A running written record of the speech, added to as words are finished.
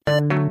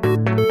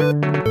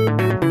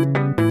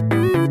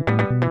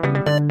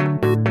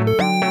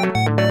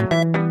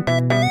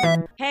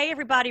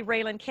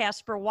everybody. Raylan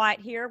Casper White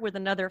here with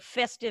another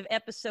festive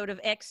episode of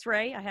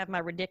X-Ray. I have my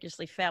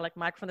ridiculously phallic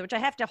microphone, which I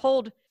have to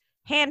hold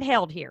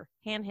handheld here.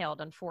 Handheld,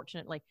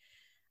 unfortunately.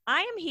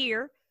 I am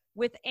here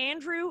with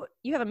Andrew.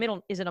 You have a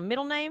middle, is it a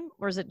middle name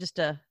or is it just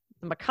a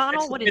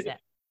McConnell? What is that?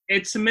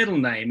 It's a middle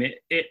name.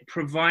 It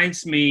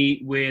provides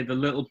me with a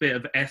little bit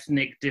of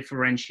ethnic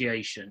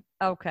differentiation.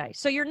 Okay.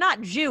 So you're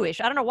not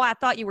Jewish. I don't know why I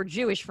thought you were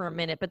Jewish for a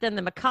minute, but then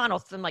the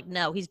McConnell, I'm like,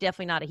 no, he's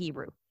definitely not a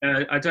Hebrew.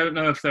 I don't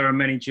know if there are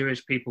many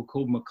Jewish people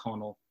called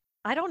McConnell.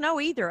 I don't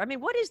know either. I mean,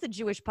 what is the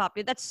Jewish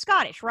population? That's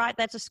Scottish, right?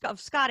 That's of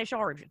Scottish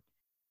origin.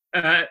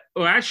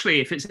 Well,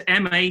 actually, if it's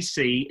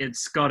M-A-C, it's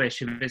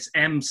Scottish. If it's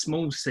M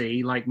small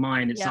c, like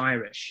mine, it's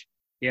Irish.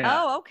 Yeah.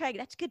 Oh, okay.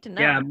 That's good to know.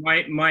 Yeah,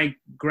 my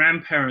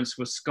grandparents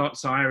were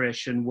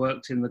Scots-Irish and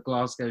worked in the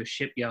Glasgow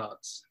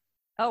shipyards.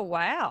 Oh,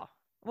 wow.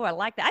 Oh, I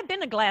like that. I've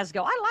been to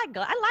Glasgow. I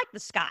like the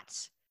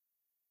Scots.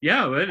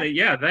 Yeah, really.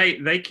 Yeah,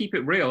 they keep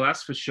it real,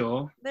 that's for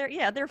sure.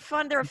 They're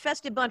fun. They're a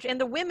festive bunch.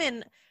 And the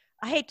women,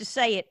 I hate to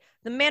say it,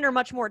 the men are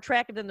much more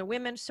attractive than the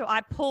women, so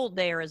I pulled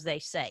there, as they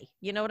say.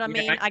 You know what I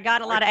mean? I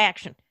got a lot of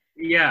action.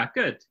 Yeah,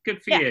 good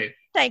for you.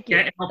 Thank you.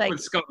 Get off with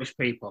Scottish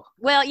people.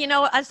 Well, you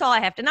know, that's all I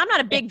have to. And I'm not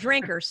a big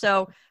drinker,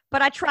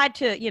 but I tried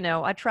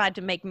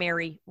to make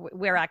merry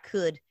where I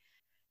could.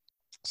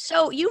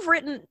 So you've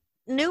written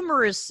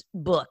numerous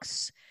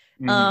books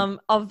on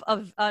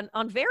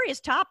various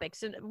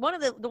topics. And one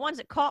of the ones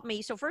that caught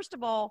me, so first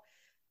of all,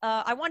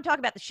 I want to talk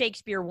about the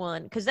Shakespeare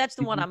one, because that's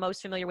the one I'm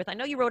most familiar with. I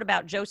know you wrote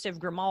about Joseph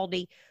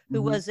Grimaldi,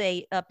 who was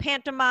a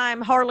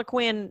pantomime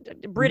harlequin,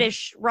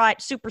 British,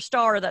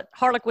 superstar, the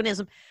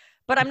harlequinism.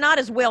 But I'm not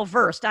as well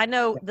versed. I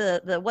know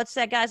the what's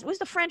that guy's? Who's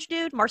the French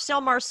dude?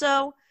 Marcel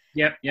Marceau.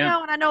 Yep. You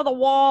know, and I know the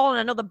wall and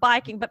I know the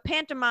biking, but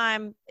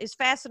pantomime is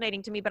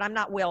fascinating to me, but I'm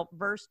not well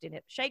versed in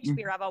it.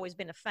 Shakespeare, I've always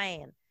been a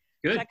fan.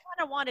 Good. So I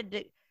kind of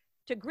wanted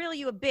to grill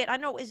you a bit. I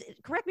know,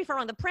 correct me if I'm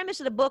wrong, the premise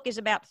of the book is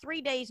about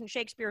 3 days in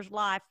Shakespeare's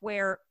life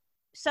where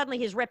suddenly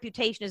his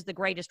reputation as the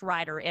greatest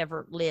writer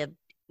ever lived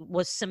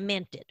was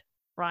cemented,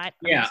 right?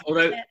 Yeah,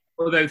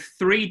 although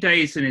 3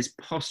 days in his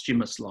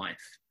posthumous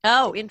life.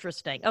 Oh,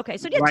 interesting. Okay,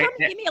 so just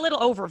give me a little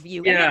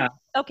overview. Yeah.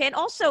 And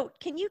also,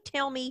 can you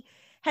tell me,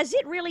 has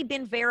it really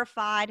been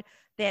verified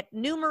that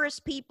numerous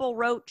people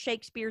wrote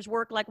Shakespeare's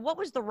work? Like, what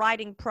was the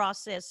writing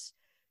process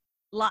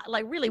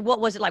like? Really, what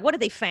was it like? What did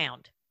they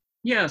found?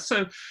 Yeah,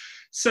 so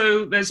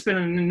there's been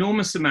an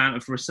enormous amount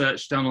of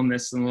research done on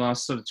this in the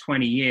last sort of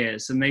 20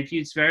 years, and they've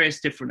used various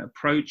different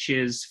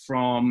approaches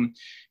from,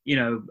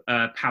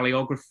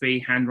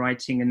 paleography,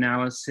 handwriting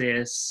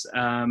analysis,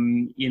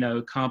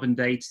 carbon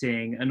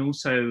dating, and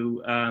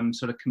also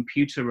sort of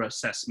computer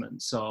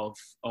assessments of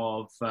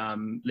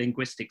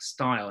linguistic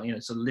style,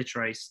 so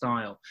literary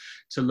style,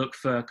 to look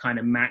for kind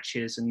of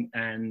matches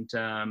and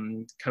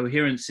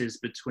coherences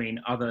between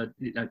other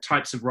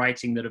types of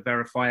writing that are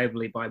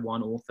verifiably by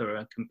one author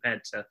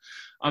compared to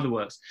other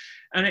works.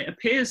 And it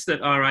appears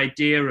that our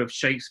idea of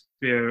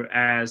Shakespeare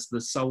as the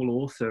sole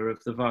author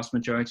of the vast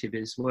majority of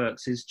his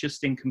works is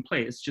just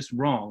incomplete. It's just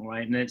wrong,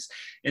 right? And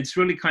it's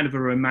really kind of a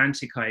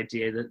romantic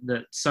idea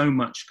that so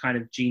much kind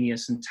of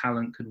genius and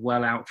talent could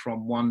well out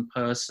from one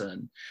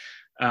person,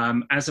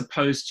 as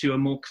opposed to a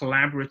more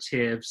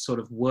collaborative sort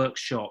of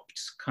workshopped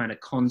kind of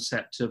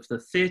concept of the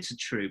theatre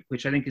troupe,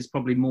 which I think is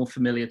probably more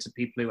familiar to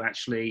people who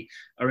actually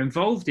are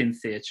involved in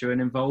theatre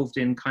and involved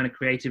in kind of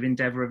creative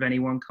endeavour of any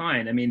one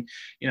kind. I mean,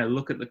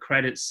 look at the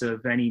credits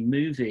of any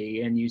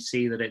movie and you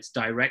see that it's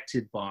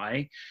directed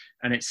by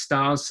and it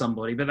stars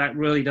somebody, but that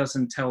really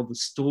doesn't tell the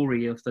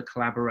story of the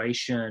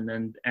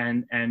collaboration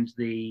and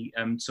the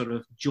sort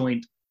of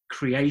joint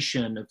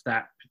creation of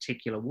that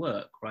particular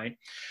work, right?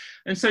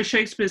 And so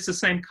Shakespeare's the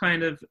same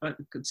kind of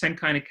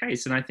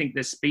case, and I think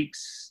this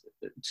speaks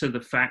to the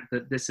fact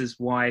that this is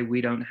why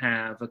we don't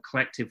have a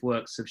collective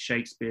works of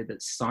Shakespeare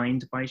that's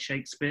signed by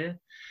Shakespeare,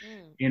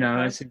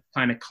 as a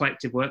kind of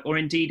collective work, or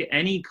indeed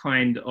any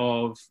kind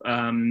of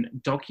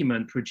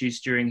document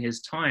produced during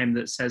his time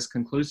that says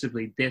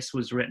conclusively, this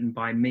was written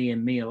by me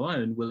and me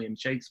alone, William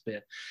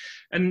Shakespeare.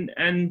 And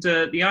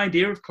the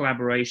idea of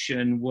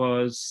collaboration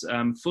was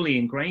fully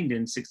ingrained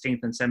in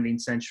 16th and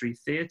 17th century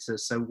theatre,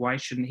 so why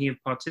shouldn't he have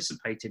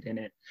participated in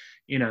it?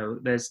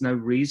 There's no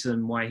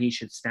reason why he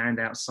should stand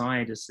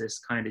outside as this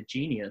kind of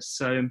genius.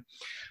 So,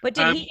 but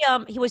did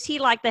was he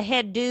like the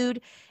head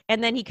dude,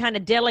 and then he kind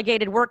of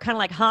delegated work, kind of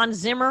like Hans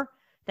Zimmer,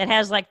 that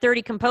has like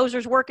 30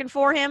 composers working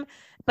for him,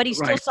 but he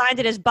still signed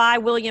it as by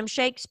William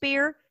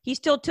Shakespeare? He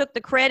still took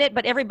the credit,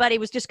 but everybody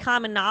was just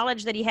common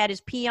knowledge that he had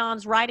his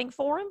peons writing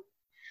for him?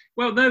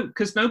 Well, no,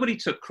 because nobody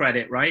took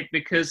credit, right?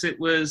 Because it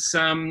was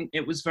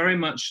very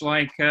much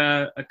like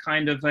a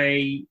kind of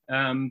a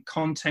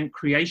content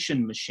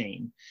creation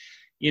machine.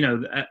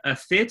 A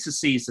theatre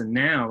season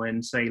now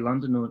in, say,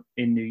 London or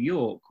in New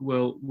York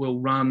will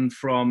run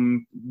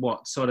from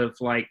sort of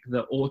like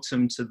the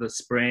autumn to the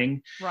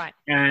spring. Right.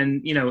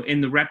 And,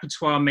 in the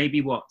repertoire,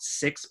 maybe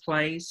 6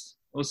 plays,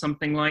 or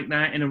something like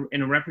that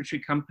in a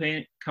repertory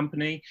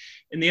company.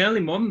 In the early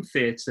modern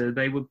theatre,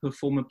 they would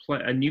perform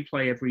a new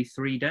play every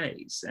 3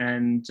 days,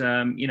 and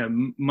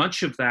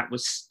much of that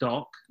was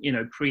stock,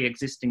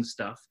 pre-existing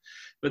stuff.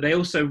 But they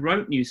also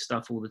wrote new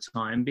stuff all the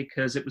time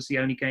because it was the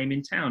only game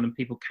in town, and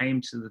people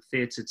came to the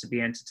theatre to be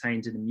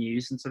entertained and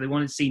amused, and so they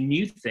wanted to see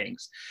new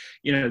things.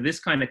 This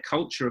kind of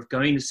culture of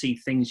going to see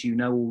things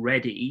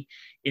already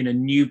in a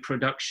new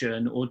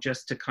production, or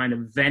just to kind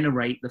of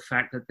venerate the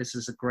fact that this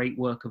is a great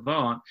work of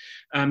art,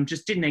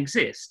 just didn't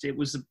exist. It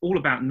was all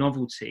about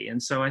novelty.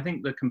 And so I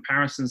think the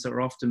comparisons that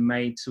are often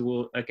made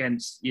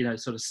against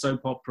sort of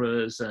soap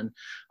operas and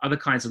other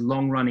kinds of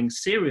long-running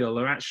serial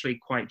are actually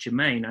quite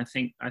germane. I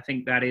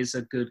think that is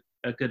a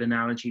good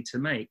analogy to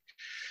make.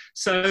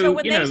 So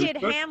when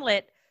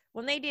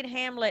they did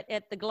Hamlet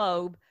at the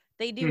Globe,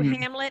 they do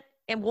Hamlet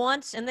and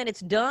once and then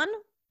it's done?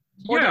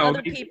 Or do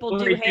other people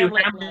do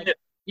Hamlet?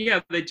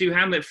 They do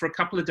Hamlet for a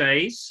couple of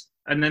days,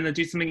 and then they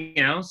do something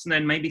else, and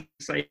then maybe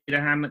say the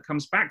Hamlet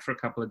comes back for a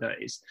couple of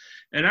days.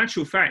 In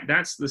actual fact,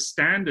 that's the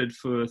standard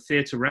for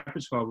theatre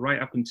repertoire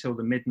right up until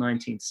the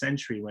mid-19th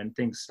century, when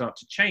things start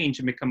to change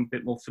and become a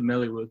bit more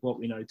familiar with what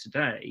we know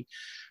today.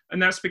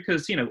 And that's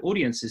because,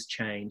 audiences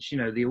change.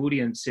 The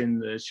audience in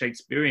the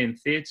Shakespearean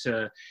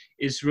theatre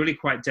is really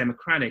quite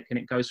democratic, and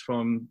it goes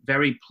from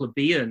very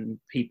plebeian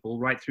people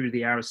right through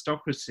the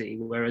aristocracy,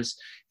 whereas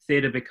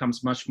theatre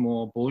becomes much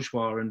more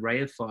bourgeois and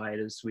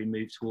reified as we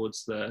move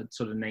towards the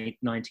sort of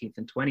 19th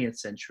and 20th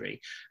century.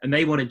 And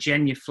they want to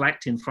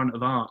genuflect in front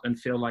of art and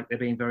feel like they're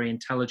being very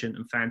intelligent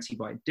and fancy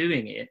by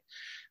doing it.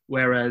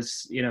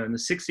 Whereas, in the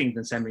 16th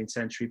and 17th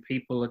century,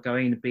 people are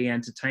going to be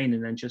entertained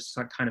and then just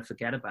kind of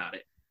forget about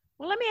it.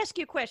 Well, let me ask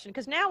you a question,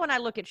 because now when I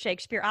look at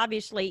Shakespeare,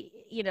 obviously,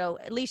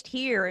 at least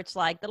here, it's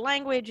like the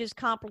language is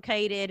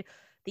complicated,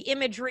 the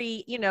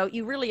imagery,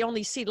 you really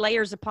only see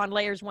layers upon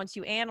layers once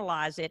you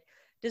analyze it.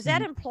 Does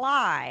that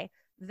imply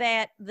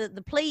that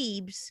the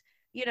plebes,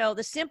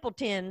 the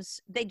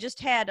simpletons, they just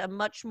had a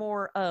much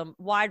more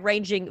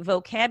wide-ranging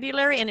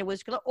vocabulary, and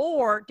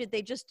or did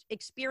they just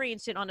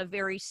experience it on a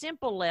very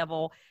simple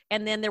level,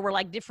 and then there were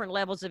like different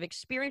levels of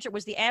experience, or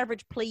was the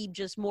average plebe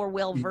just more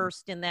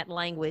well-versed in that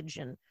language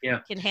and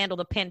can handle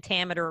the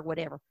pentameter or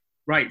whatever?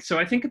 Right. So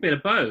I think a bit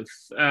of both.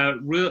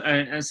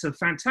 It's a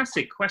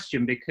fantastic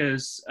question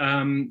because,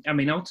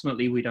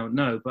 ultimately we don't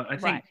know, but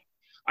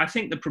I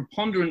think the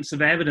preponderance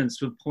of evidence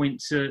would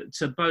point to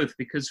both,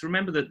 because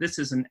remember that this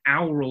is an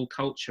aural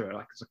culture,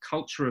 like it's a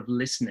culture of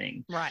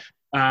listening. Right.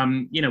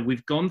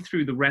 We've gone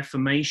through the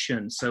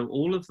Reformation, so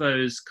all of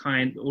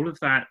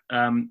that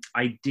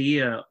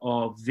idea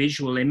of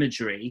visual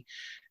imagery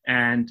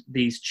and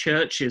these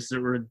churches that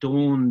were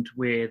adorned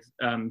with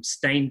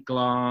stained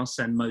glass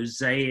and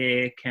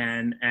mosaic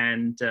and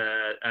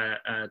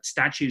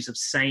statues of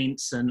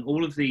saints and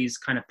all of these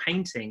kind of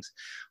paintings,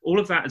 all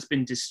of that has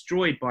been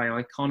destroyed by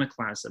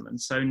iconoclasm. And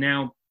so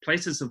now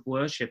places of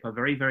worship are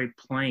very, very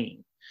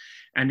plain.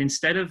 And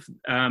instead of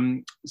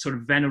sort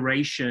of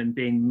veneration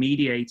being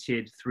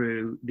mediated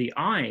through the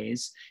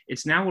eyes,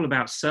 it's now all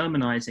about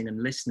sermonizing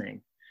and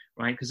listening.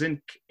 Right, because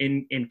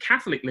in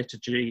Catholic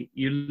liturgy,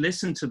 you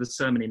listen to the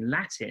sermon in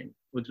Latin,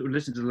 or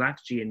listen to the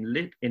liturgy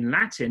in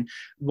Latin,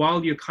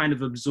 while you're kind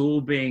of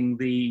absorbing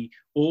the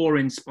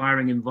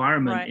awe-inspiring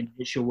environment in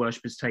which your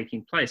worship is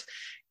taking place.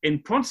 In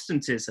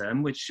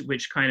Protestantism, which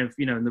kind of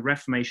in the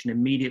Reformation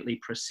immediately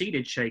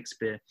preceded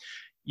Shakespeare,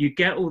 you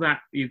get all that,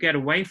 you get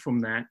away from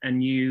that,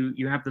 and you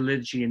have the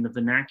liturgy in the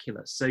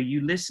vernacular. So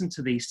you listen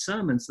to these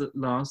sermons that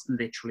last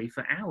literally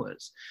for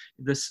hours.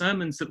 The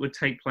sermons that would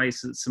take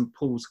place at St.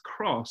 Paul's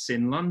Cross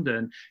in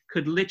London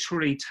could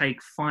literally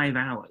take 5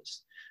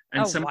 hours.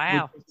 And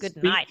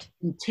Good night.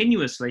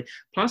 Continuously.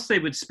 Plus they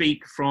would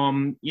speak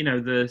from,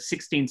 the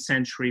 16th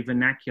century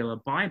vernacular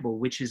Bible,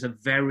 which is a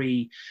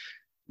very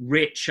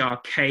rich,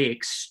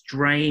 archaic,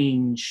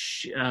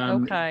 strange,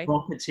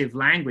 evocative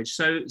language.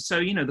 So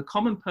the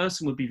common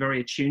person would be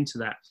very attuned to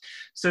that.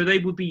 So they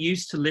would be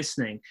used to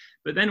listening.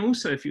 But then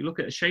also, if you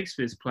look at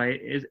Shakespeare's play,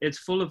 it's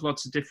full of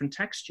lots of different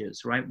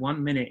textures, right?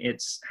 1 minute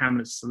it's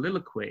Hamlet's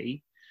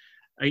soliloquy,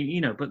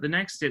 but the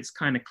next it's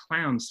kind of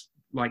clowns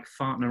like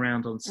farting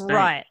around on stage.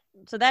 Right.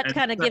 So that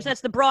kind of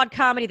that's the broad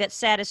comedy that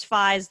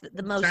satisfies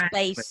the most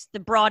base, the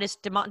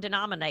broadest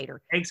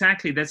denominator.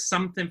 Exactly. There's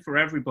something for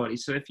everybody.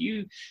 So if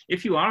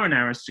you are an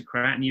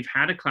aristocrat and you've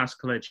had a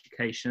classical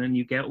education and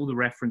you get all the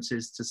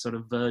references to sort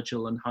of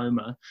Virgil and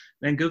Homer,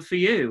 then good for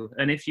you.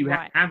 And if you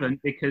haven't,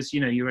 because,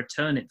 you're a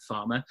turnip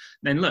farmer,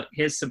 then look,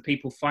 here's some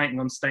people fighting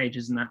on stage.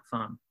 Isn't that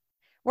fun?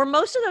 Were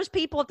most of those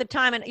people at the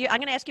time, and I'm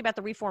going to ask you about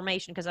the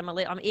Reformation because I'm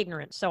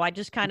ignorant, so I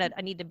just kind of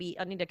I need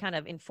to kind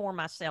of inform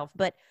myself.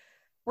 But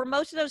were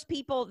most of those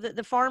people,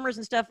 the farmers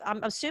and stuff,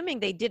 I'm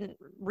assuming they didn't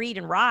read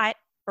and write,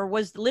 or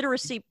was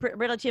literacy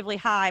relatively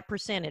high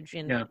percentage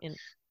in?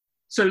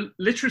 So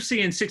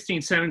literacy in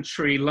 16th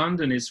century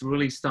London is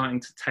really starting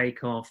to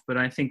take off, but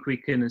I think we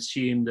can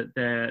assume that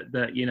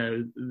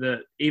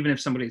that even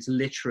if somebody is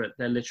literate,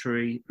 their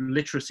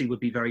literacy would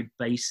be very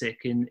basic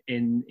in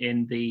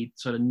the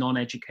sort of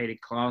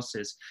non-educated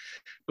classes.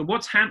 But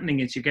what's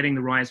happening is you're getting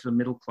the rise of a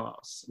middle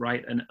class,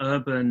 right? An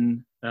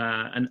urban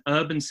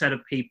set of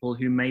people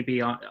who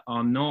maybe are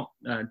not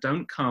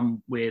don't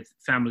come with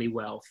family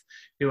wealth,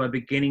 who are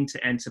beginning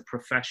to enter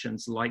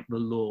professions like the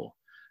law.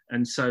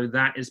 And so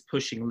that is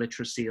pushing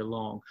literacy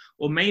along.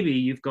 Or maybe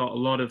you've got a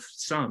lot of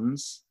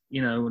sons,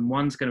 and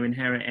one's going to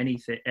inherit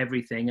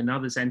everything,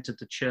 another's entered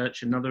the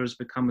church, another has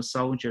become a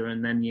soldier,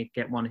 and then you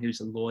get one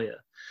who's a lawyer.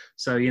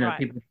 So, right.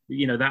 People,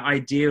 that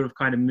idea of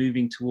kind of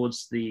moving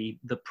towards the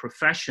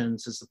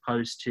professions as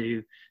opposed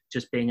to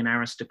just being an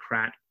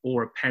aristocrat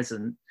or a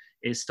peasant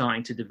is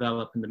starting to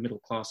develop, and the middle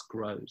class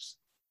grows.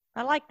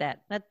 I like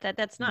that.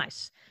 That's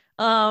nice.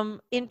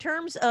 In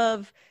terms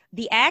of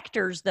the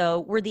actors,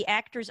 though, were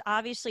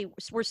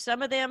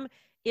some of them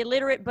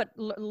illiterate but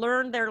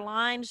learned their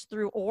lines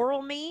through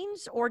oral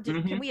means? Or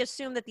can we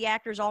assume that the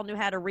actors all knew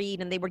how to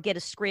read and they would get a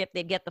script,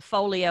 they'd get the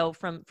folio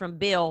from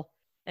Bill,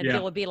 and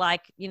Bill would be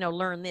like,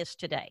 learn this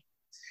today?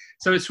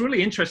 So it's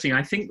really interesting.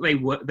 I think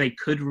they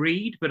could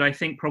read, but I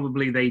think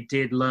probably they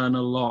did learn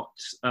a lot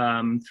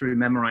through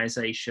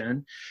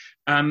memorization.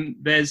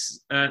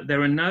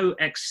 There are no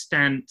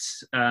extant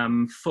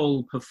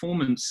full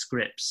performance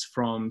scripts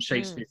from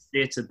Shakespeare's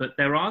theatre, but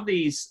there are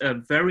these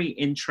very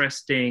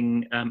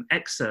interesting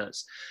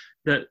excerpts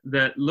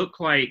that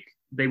look like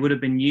they would have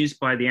been used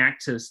by the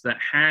actors that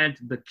had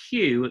the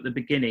cue at the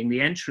beginning,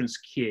 the entrance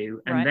cue,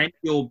 and then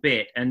your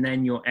bit, and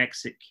then your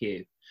exit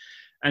cue.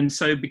 And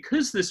so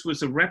because this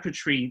was a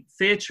repertory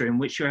theatre in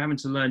which you're having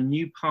to learn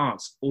new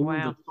parts all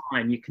the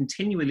time, you're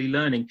continually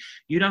learning,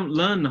 you don't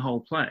learn the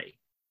whole play.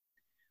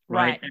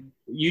 Right. And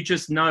you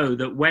just know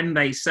that when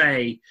they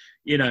say,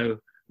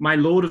 my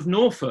Lord of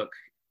Norfolk,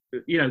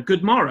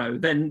 good morrow,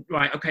 then,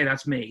 right, okay,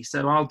 that's me.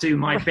 So I'll do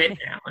my bit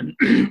now.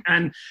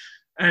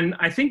 And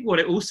I think what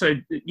it also,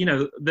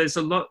 there's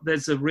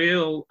a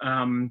real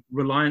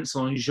reliance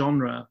on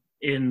genre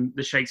in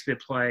the Shakespeare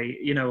play,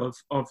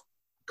 of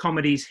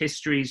comedies,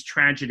 histories,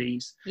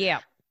 tragedies.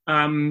 Yeah.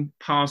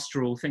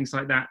 Pastoral, things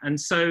like that. And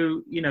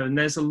so, and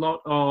there's a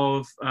lot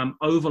of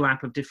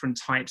overlap of different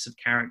types of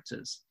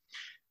characters.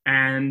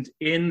 And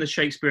in the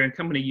Shakespearean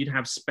company, you'd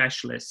have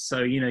specialists. So,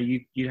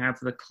 you'd have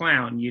the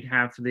clown, you'd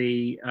have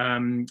the,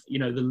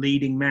 the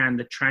leading man,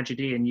 the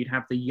tragedian, you'd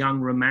have the young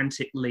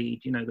romantic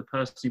lead, the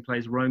person who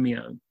plays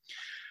Romeo.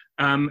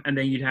 And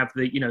then you'd have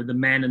the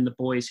men and the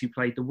boys who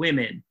played the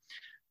women.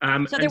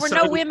 So there were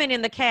no women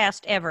in the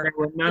cast ever. There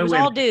were no it was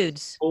women. All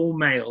dudes. All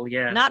male,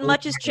 yeah. Not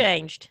much has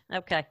changed.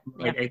 Okay.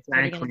 Right, yeah.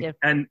 Exactly.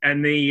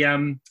 And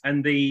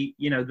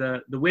the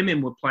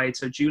women were played.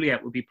 So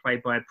Juliet would be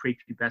played by a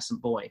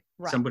prepubescent boy,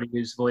 somebody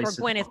whose voice.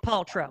 Or Gwyneth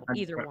Paltrow,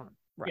 either one.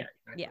 Right. Yeah.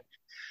 Exactly. Yeah.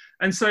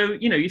 And so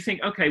you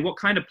think, okay, what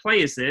kind of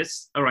play is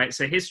this? All right, it's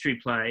a history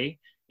play.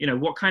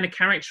 What kind of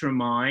character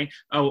am I?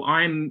 Oh,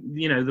 I'm,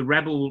 the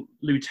rebel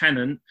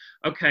lieutenant.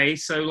 Okay,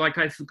 so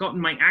I've forgotten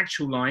my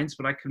actual lines,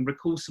 but I can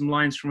recall some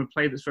lines from a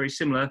play that's very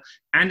similar,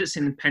 and it's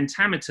in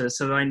pentameter,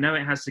 so that I know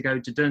it has to go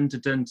da-dun,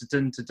 da-dun,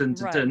 da-dun, da-dun,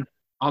 da-dun.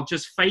 I'll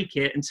just fake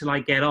it until I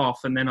get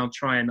off, and then I'll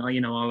try and,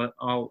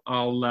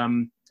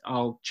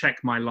 I'll check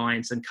my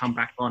lines and come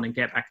back on and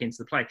get back into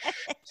the play.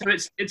 So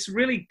it's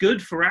really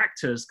good for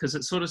actors because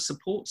it sort of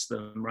supports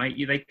them, right?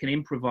 They can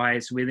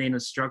improvise within a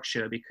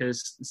structure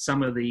because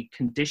some of the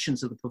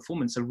conditions of the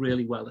performance are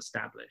really well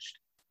established.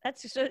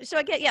 That's so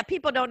again,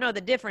 people don't know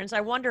the difference. I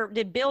wonder,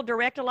 did Bill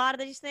direct a lot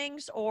of these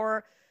things,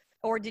 or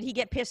did he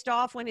get pissed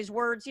off when his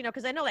words,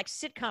 because I know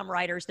sitcom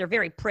writers, they're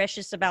very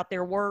precious about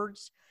their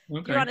words.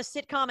 Okay. You're on a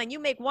sitcom and you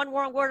make one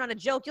wrong word on a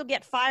joke, you'll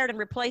get fired and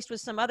replaced with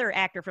some other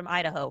actor from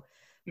Idaho.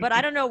 But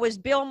I don't know, was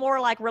Bill more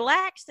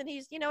relaxed and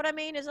he's, what I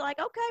mean? Is it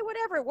okay,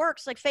 whatever, it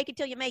works, fake it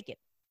till you make it?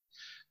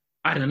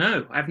 I don't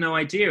know. I have no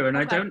idea. And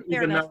I don't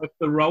even know if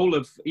the role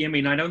of,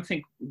 I don't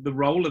think the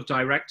role of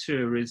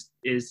director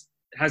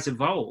has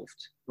evolved,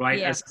 right?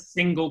 Yeah. As a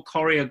single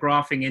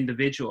choreographing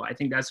individual. I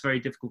think that's very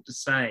difficult to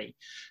say.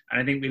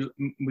 And I think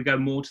we go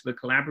more to the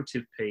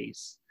collaborative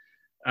piece.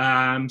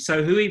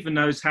 So who even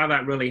knows how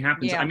that really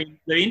happens? Yeah.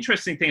 The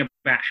interesting thing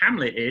about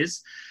Hamlet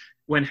is,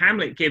 when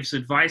Hamlet gives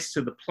advice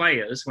to the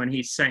players, when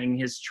he's setting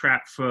his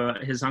trap for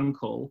his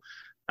uncle,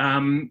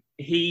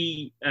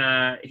 he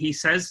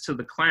says to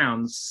the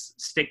clowns,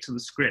 stick to the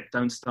script,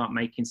 don't start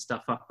making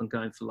stuff up and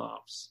going for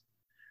laughs,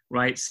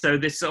 right? So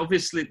this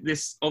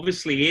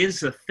obviously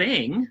is a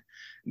thing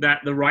that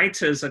the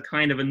writers are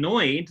kind of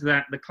annoyed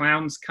that the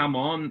clowns come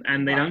on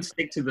and they don't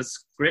stick to the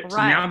script.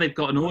 Right. And now they've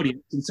got an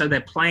audience, and so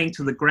they're playing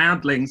to the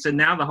groundlings, and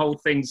now the whole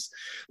thing's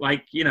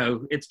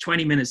it's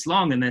 20 minutes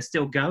long and they're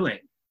still going.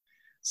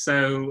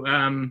 So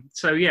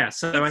it's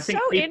I think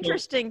so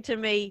interesting to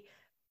me.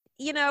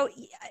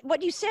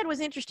 What you said was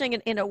interesting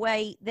in a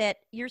way that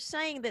you're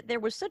saying that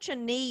there was such a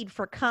need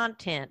for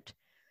content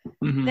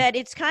that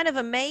it's kind of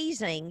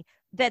amazing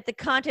that the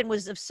content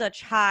was of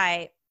such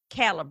high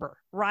caliber,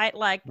 right?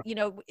 Like, you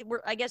know,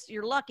 I guess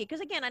you're lucky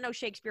because, again, I know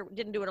Shakespeare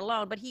didn't do it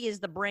alone, but he is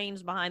the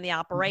brains behind the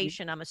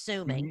operation, I'm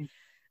assuming.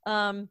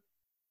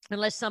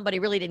 Unless somebody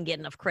really didn't get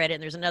enough credit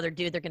and there's another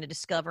dude they're going to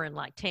discover in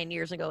like 10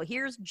 years and go,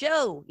 here's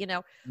Joe, you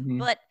know.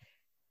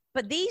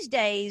 But these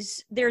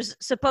days there's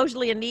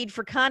supposedly a need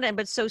for content,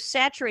 but it's so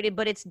saturated,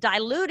 but it's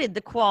diluted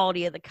the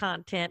quality of the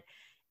content,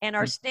 and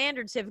our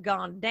standards have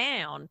gone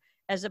down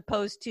as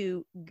opposed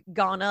to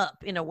gone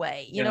up in a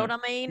way. You know what I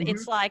mean?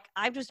 It's like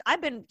I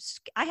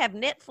have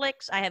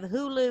Netflix, I have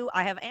Hulu,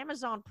 I have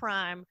Amazon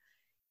Prime,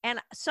 and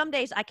some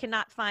days I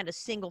cannot find a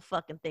single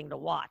fucking thing to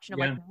watch.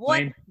 And I'm like,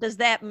 what does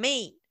that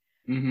mean?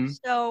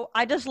 So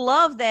I just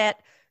love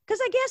that, because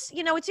I guess,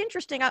 you know, it's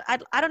interesting. I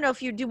don't know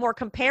if you do more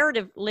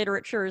comparative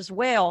literature as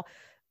well.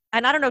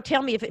 And I don't know,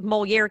 tell me if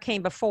Moliere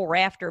came before or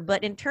after,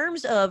 but in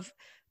terms of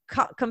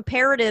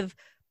comparative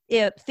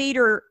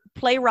theater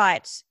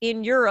playwrights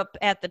in Europe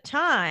at the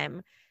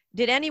time,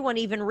 did anyone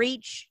even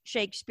reach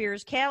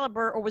Shakespeare's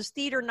caliber, or was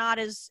theater not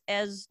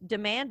as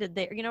demanded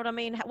there? You know what I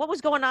mean? What was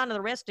going on in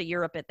the rest of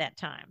Europe at that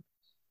time?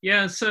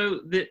 Yeah,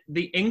 so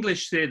the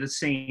English theatre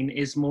scene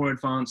is more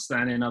advanced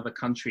than in other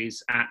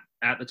countries at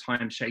the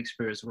time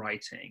Shakespeare is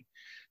writing.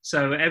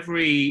 So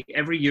every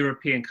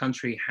European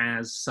country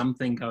has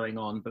something going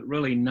on, but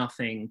really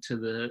nothing to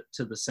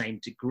the same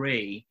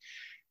degree.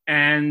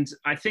 And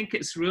I think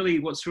it's really,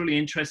 what's really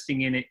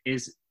interesting in it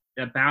is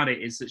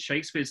that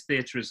Shakespeare's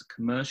theatre is a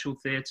commercial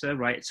theatre,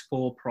 right? It's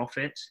for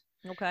profit.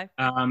 Okay.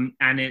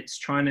 And it's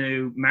trying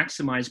to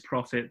maximize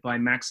profit by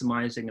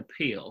maximizing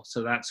appeal.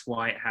 So that's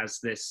why it has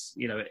this,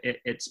 you know,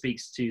 it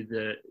speaks to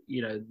the,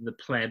 you know, the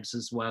plebs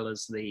as well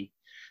as the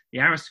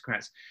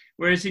aristocrats.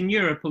 Whereas in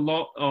Europe, a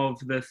lot of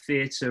the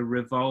theatre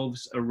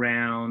revolves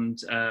around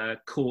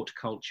court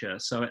culture,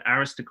 so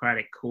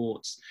aristocratic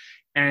courts,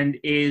 and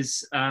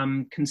is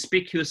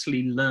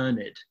conspicuously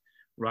learned.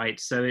 Right,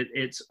 so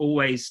it's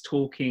always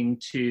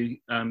talking to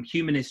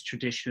humanist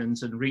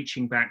traditions and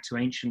reaching back to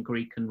ancient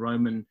Greek and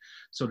Roman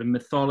sort of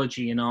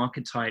mythology and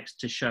archetypes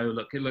to show,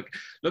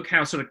 look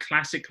how sort of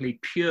classically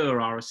pure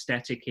our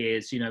aesthetic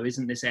is. You know,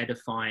 isn't this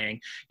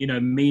edifying? You know,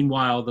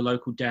 meanwhile the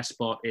local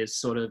despot is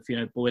sort of, you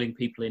know, boiling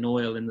people in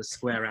oil in the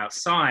square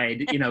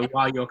outside. You know,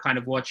 while you're kind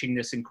of watching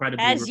this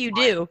incredibly as you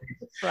do,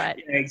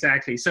 right? Yeah,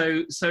 exactly.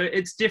 So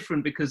it's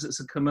different because it's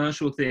a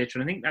commercial theatre,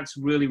 and I think that's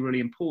really,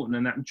 really important,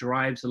 and that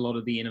drives a lot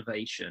of the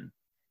innovation.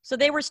 So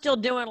they were still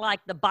doing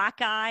like the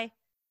Bacchae,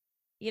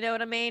 you know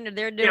what I mean? And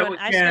they're doing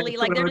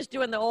they're just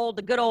doing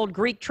the good old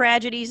Greek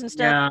tragedies and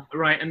stuff. Yeah,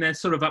 right. And they're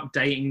sort of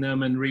updating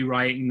them and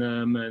rewriting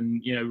them, and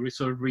you know,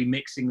 sort of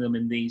remixing them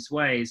in these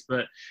ways.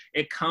 But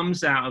it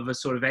comes out of a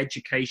sort of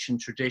education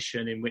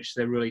tradition in which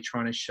they're really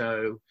trying to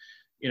show,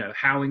 you know,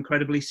 how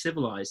incredibly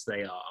civilized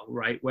they are,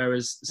 right?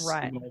 Whereas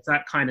you know,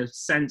 that kind of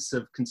sense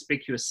of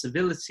conspicuous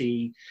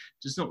civility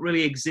does not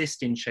really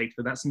exist in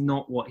Shakespeare. That's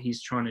not what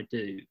he's trying to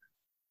do.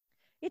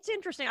 It's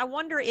interesting. I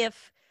wonder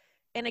if,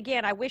 and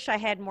again, I wish I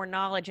had more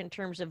knowledge in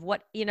terms of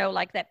what, you know,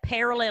 like that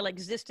parallel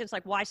existence,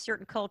 like why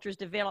certain cultures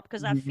develop,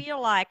 because I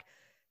feel like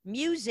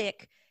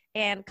music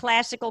and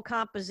classical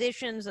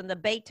compositions and the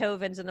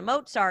Beethovens and the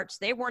Mozarts,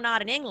 they were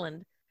not in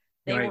England.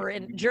 They were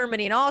in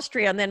Germany and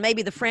Austria, and then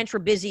maybe the French were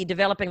busy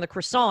developing the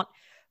croissant,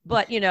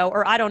 but, you know,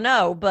 or I don't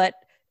know, but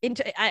and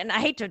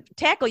I hate to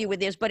tackle you with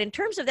this, but in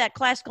terms of that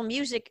classical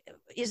music,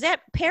 is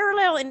that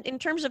parallel in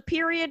terms of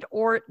period,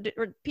 or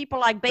people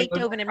like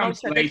Beethoven and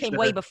Mozart, they came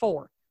way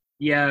before?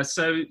 Yeah,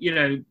 so, you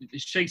know,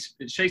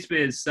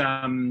 Shakespeare's,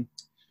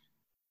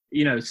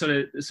 you know,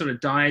 sort of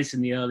dies in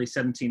the early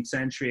 17th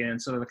century,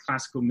 and sort of the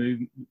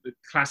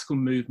classical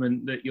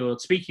movement that you're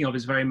speaking of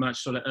is very much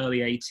sort of early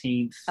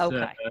 18th.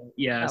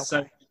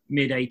 So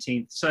mid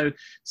 18th. So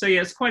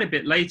yeah, it's quite a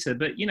bit later,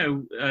 but you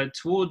know,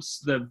 towards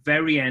the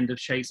very end of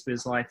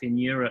Shakespeare's life in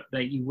Europe,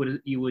 that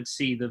you would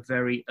see the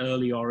very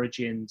early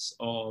origins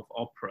of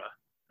opera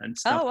and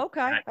stuff.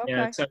 Okay.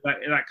 Yeah, so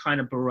that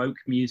kind of Baroque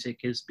music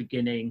is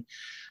beginning,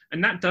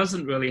 and that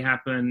doesn't really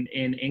happen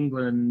in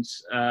England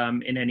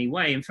in any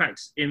way. In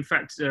fact,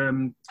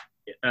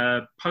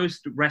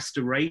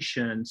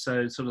 post-Restoration,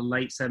 so sort of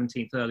late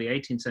 17th, early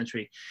 18th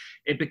century,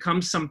 it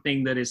becomes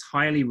something that is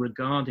highly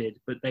regarded,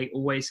 but they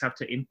always have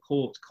to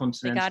import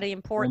continental. They got to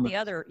import the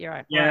other,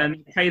 right.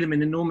 And pay them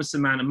an enormous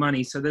amount of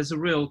money. So there's a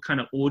real kind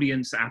of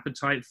audience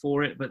appetite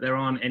for it, but there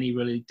aren't any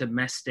really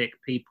domestic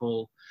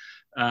people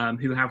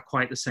who have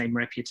quite the same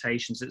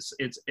reputations.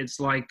 It's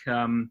like,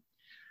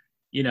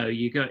 you know,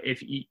 you go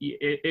if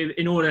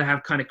in order to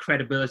have kind of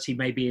credibility,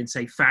 maybe in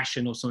say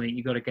fashion or something,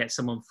 you got to get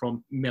someone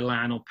from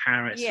Milan or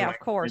Paris. Yeah, right? Of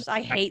course.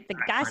 I hate the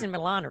guys in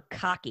Milan are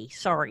cocky.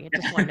 Sorry, I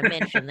just wanted to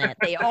mention that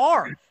they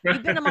are.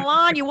 You've been to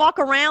Milan, you walk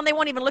around, they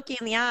won't even look you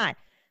in the eye.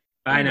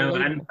 I know,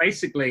 and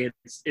basically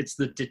it's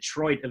the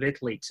Detroit of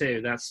Italy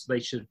too. They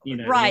should, you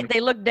know. Right, they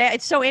look down.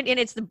 It's so, and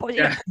it's the.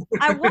 Yeah.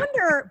 I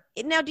wonder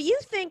now. Do you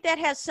think that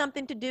has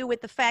something to do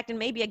with the fact, and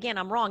maybe again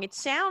I'm wrong. It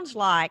sounds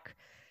like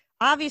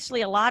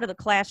obviously a lot of the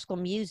classical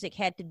music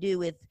had to do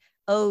with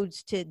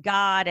odes to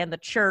God and the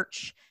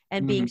church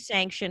and being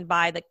sanctioned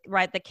by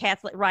the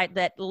Catholic,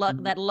 that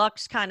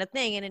Lux kind of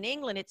thing. And in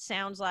England, it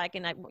sounds like,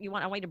 and I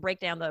want you to break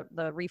down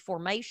the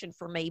Reformation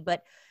for me,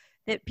 but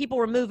that people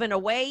were moving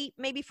away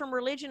maybe from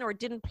religion, or it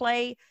didn't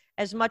play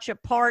as much a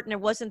part, and there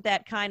wasn't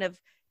that kind of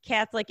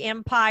Catholic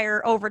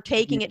empire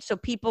overtaking it. So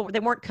they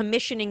weren't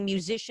commissioning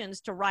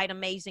musicians to write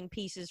amazing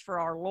pieces for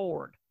our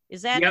Lord.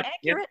 Is that accurate?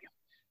 Yep.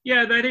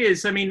 Yeah, that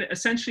is. I mean,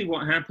 essentially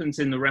what happens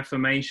in the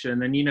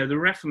Reformation, and, the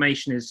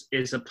Reformation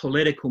is a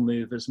political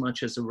move as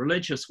much as a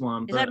religious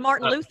one. Is that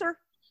Martin Luther?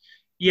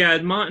 Yeah,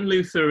 Martin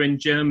Luther in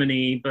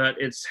Germany, but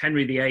it's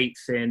Henry VIII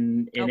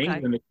in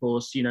England, of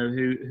course,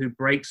 who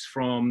breaks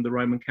from the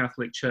Roman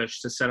Catholic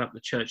Church to set up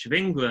the Church of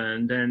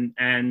England.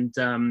 And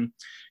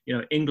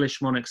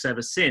English monarchs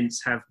ever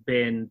since have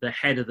been the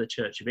head of the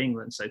Church of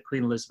England. So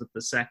Queen Elizabeth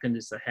II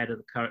is the head of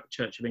the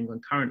Church of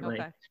England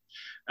currently.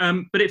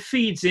 Okay. But it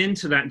feeds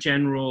into that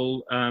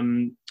general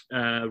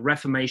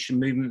Reformation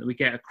movement that we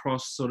get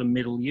across sort of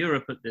Middle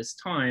Europe at this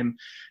time.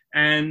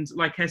 And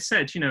like I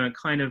said,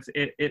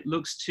 it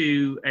looks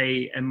to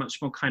a much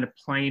more kind of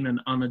plain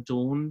and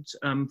unadorned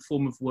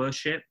form of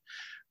worship.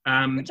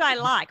 Which I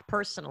like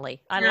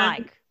personally.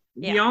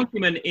 The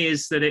argument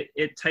is that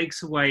it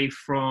takes away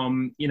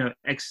from,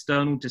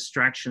 external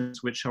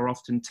distractions, which are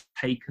often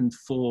taken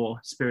for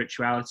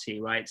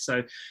spirituality, right?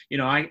 So,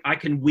 I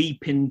can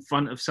weep in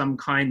front of some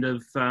kind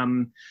of,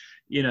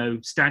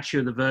 statue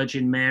of the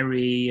Virgin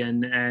Mary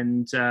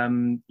and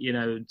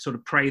sort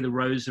of pray the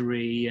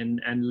rosary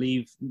and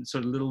leave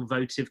sort of little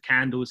votive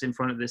candles in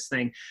front of this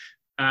thing.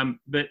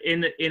 But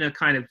in a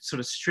kind of sort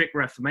of strict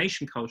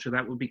Reformation culture,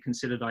 that would be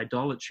considered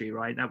idolatry,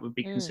 right? That would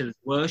be considered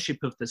worship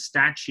of the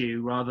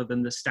statue rather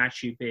than the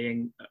statue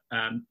being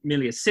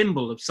merely a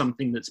symbol of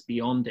something that's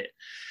beyond it.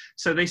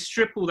 So they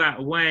strip all that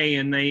away,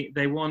 and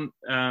they want,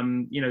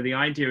 the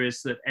idea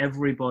is that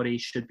everybody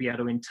should be able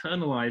to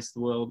internalize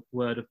the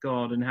word of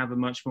God and have a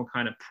much more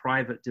kind of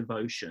private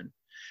devotion,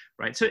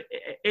 right? So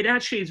it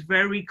actually is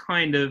very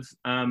kind of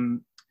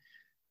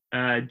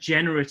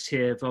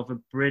generative of a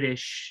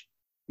British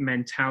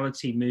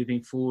mentality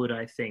moving forward,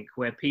 I think,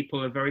 where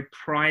people are very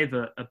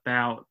private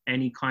about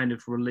any kind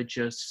of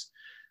religious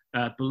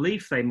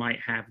belief they might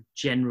have,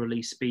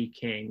 generally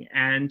speaking,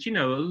 and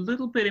a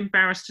little bit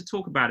embarrassed to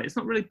talk about it. It's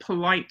not really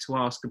polite to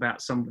ask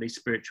about somebody's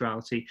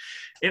spirituality.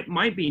 It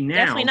might be now.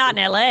 Definitely not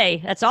in LA.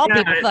 That's all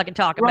people fucking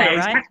talk about, right?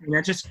 Exactly.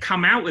 They just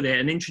come out with it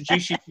and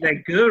introduce you to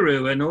their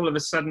guru, and all of a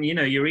sudden,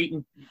 you're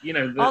eating, all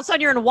of a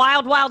sudden you're in a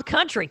wild, wild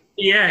country.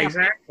 Yeah,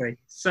 exactly.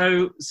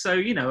 So it's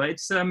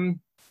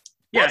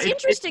That's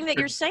interesting that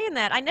you're saying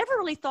that. I never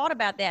really thought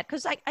about that,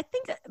 because I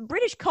think that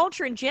British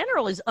culture in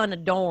general is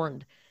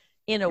unadorned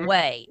in a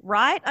way,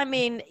 right? I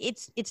mean,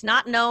 it's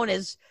not known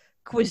as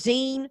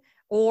cuisine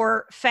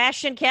or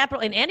fashion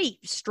capital in any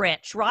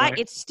stretch, right?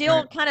 It's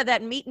still kind of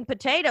that meat and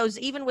potatoes,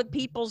 even with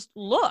people's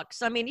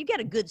looks. I mean, you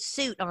get a good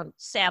suit on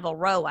Savile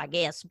Row, I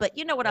guess, but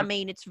you know what I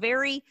mean? It's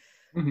very,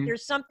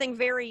 there's something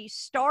very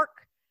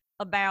stark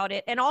about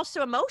it, and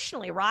also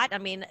emotionally, right? I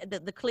mean,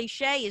 the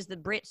cliche is the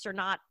Brits are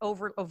not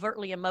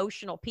overtly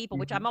emotional people,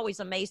 which I'm always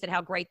amazed at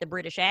how great the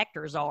British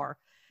actors are.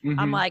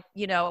 I'm like,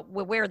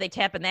 where are they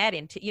tapping that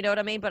into? You know what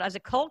I mean? But as a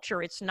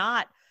culture, it's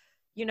not,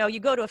 you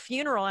go to a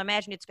funeral, I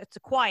imagine it's a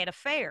quiet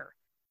affair,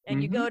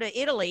 and you go to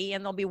Italy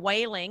and they'll be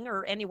wailing,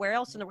 or anywhere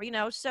else in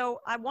the, so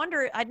I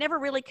wonder, I'd never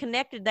really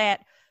connected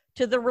that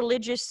to the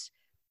religious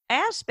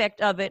aspect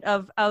of it,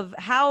 of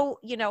how,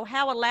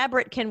 how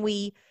elaborate can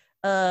we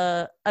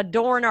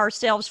adorn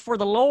ourselves for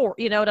the Lord,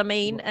 you know what I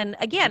mean? And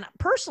again,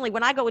 personally,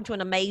 when I go into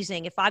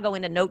if I go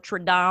into Notre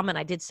Dame, and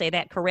I did say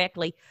that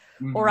correctly,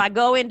 or I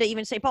go into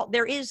even St. Paul,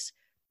 there is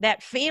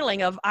that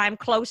feeling of I'm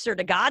closer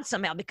to God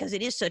somehow, because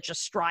it is such a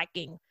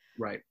striking,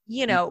 right?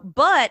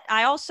 But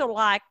I also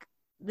like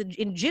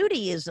in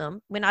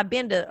Judaism, when I've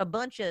been to a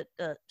bunch of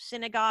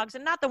synagogues,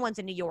 and not the ones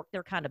in New York,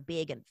 they're kind of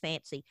big and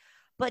fancy.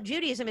 But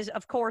Judaism is,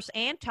 of course,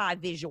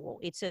 anti-visual.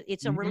 It's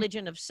a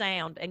religion of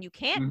sound, and you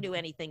can't do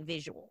anything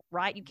visual,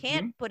 right? You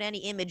can't put any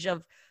image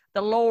of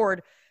the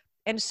Lord.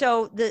 And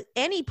so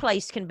any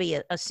place can be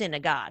a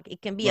synagogue.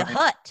 It can be a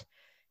hut.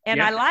 And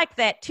I like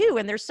that too.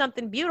 And there's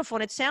something beautiful.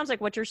 And it sounds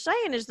like what you're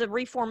saying is the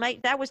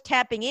Reformation, that was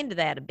tapping into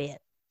that a bit.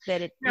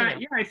 Yeah,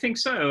 I think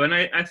so. And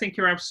I think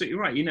you're absolutely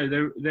right.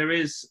 There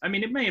is, I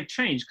mean, it may have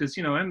changed because,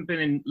 I haven't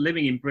been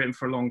living in Britain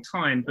for a long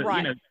time, but,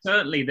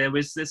 certainly there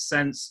was this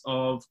sense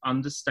of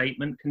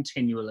understatement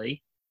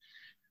continually,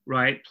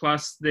 right?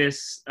 Plus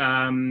this,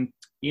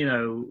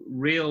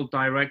 real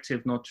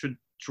directive not to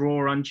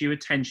draw undue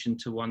attention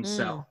to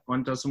oneself.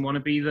 One doesn't want to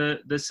be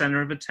the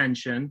center of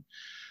attention.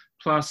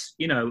 Plus,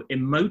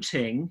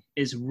 emoting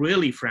is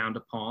really frowned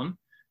upon,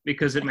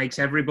 because it makes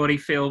everybody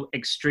feel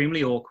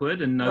extremely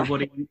awkward, and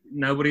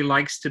nobody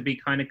likes to be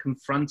kind of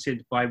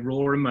confronted by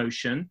raw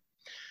emotion.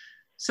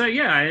 So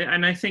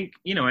and I think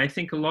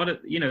a lot of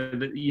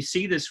you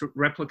see this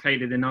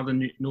replicated in other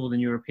Northern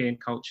European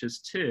cultures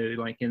too,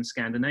 like in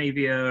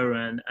Scandinavia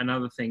and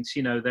other things.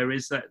 There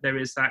is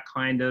that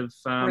kind of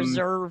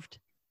reserved.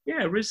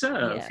 Yeah,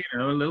 reserve,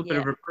 Yeah. a little bit Yeah.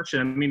 of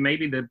repression. I mean,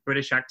 maybe the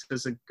British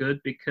actors are good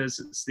because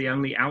it's the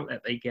only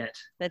outlet they get.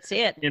 That's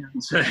it.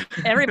 So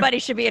Everybody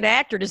should be an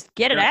actor. Just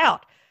get it yeah,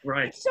 out.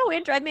 right. It's so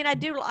interesting. I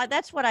mean,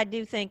 that's what I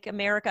do think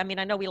America. I mean,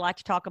 I know we like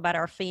to talk about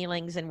our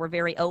feelings and we're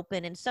very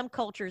open, and some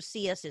cultures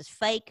see us as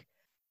fake.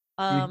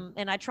 Mm-hmm.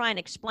 And I try and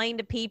explain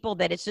to people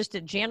that it's just a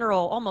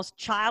general, almost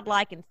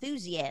childlike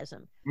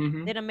enthusiasm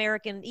Mm-hmm. that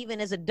American, even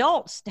as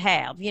adults,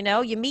 have.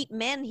 You meet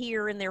men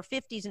here in their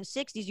 50s and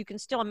 60s, you can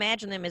still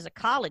imagine them as a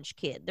college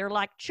kid. They're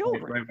like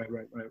children.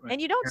 Right.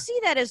 And you don't see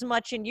that as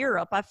much in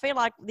Europe. I feel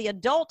like the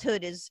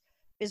adulthood is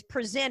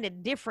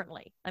presented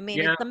differently. I mean,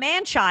 Yeah. it's the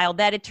man child,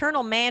 that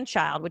eternal man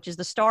child, which is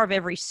the star of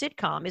every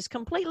sitcom, is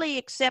completely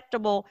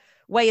acceptable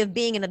way of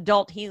being an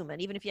adult human,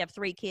 even if you have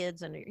 3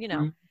 kids and,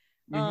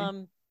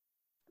 Mm-hmm.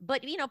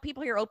 but,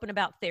 people here are open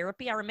about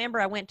therapy. I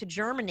remember I went to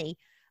Germany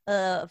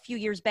a few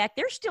years back.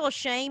 They're still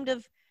ashamed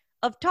of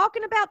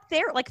talking about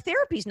therapy. Like,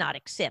 therapy's not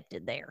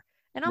accepted there.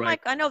 And I'm Right.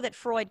 like, I know that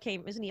Freud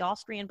isn't he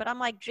Austrian? But I'm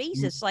like,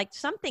 Jesus, Mm-hmm. like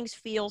some things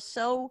feel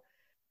so,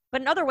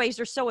 but in other ways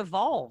they're so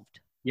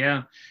evolved.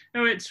 Yeah,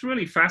 no, it's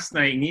really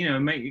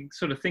fascinating. Make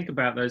sort of think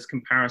about those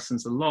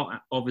comparisons a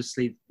lot.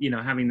 Obviously,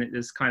 having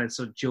this kind of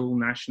sort of dual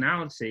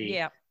nationality.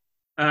 Yeah.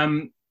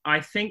 I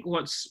think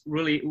what's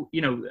really,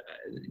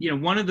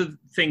 one of the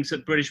things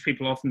that British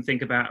people often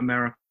think about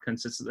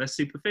Americans is that they're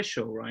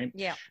superficial, right?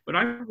 Yeah. But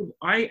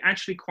I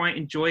actually quite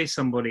enjoy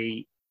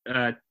somebody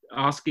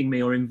asking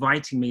me or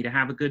inviting me to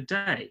have a good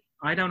day.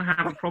 I don't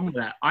have a problem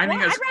with that. I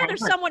think that's I'd rather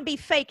someone be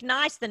fake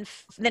nice than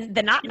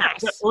not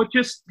nice. Or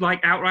just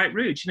like outright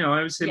rude.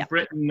 I was in Yeah.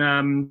 Britain,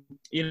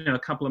 a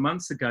couple of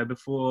months ago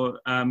before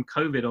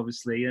COVID,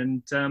 obviously,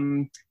 and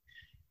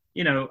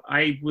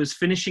I was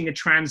finishing a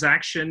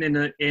transaction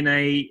in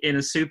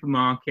a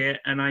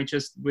supermarket, and I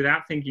just,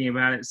 without thinking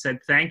about it, said,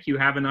 "Thank you,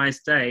 have a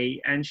nice day."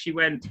 And she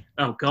went,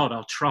 "Oh God,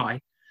 I'll try."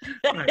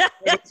 Right.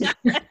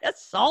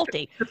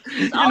 Salty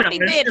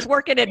bitch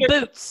working at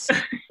Boots.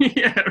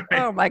 Yeah, right.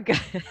 Oh my God.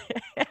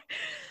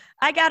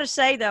 I gotta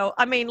say though,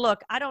 I mean,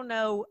 look, I don't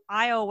know.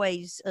 I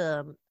always,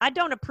 I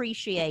don't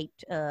appreciate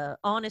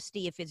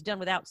honesty if it's done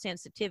without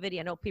sensitivity.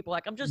 I know people are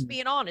like, I'm just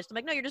being honest. I'm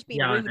like, no, you're just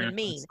being rude and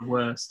mean. That's the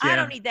worst. I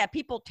don't need that.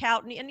 People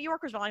tout, and New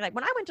Yorkers are like,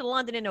 when I went to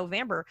London in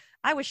November,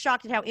 I was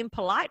shocked at how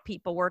impolite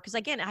people were. Because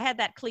again, I had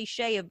that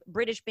cliche of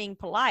British being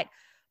polite,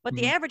 but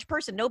the average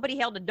person, nobody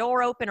held a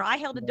door open, or I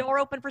held a door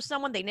open for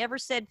someone. They never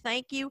said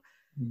thank you.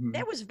 Mm-hmm.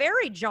 That was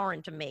very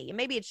jarring to me. And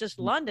maybe it's just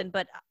London,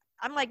 but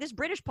I'm like, this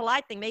British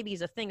polite thing maybe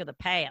is a thing of the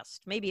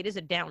past. Maybe it is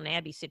a Downton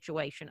Abbey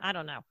situation. I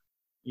don't know.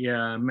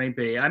 Yeah,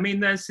 maybe. I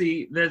mean, there's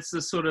the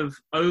sort of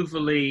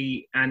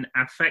overly and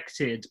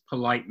affected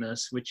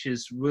politeness, which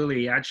is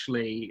really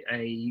actually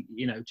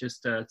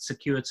just a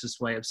circuitous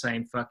way of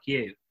saying "fuck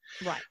you."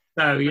 Right.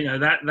 So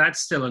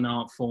that's still an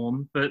art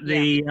form, but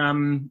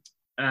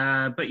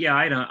but yeah,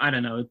 I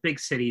don't know. Big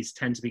cities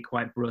tend to be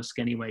quite brusque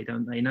anyway,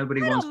 don't they?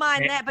 Nobody wants. I don't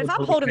mind that, but if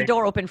I'm holding the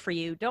door open for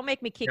you, don't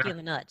make me kick you in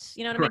the nuts.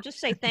 You know what I mean? Just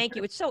say thank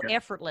you. It's so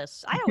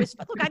effortless. I always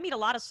look. I meet a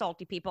lot of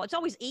salty people. It's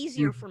always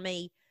easier for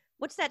me.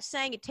 What's that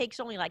saying? It takes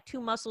only like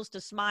 2 muscles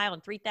to smile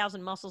and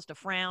 3,000 muscles to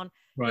frown.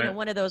 Right.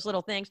 One of those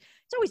little things.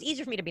 It's always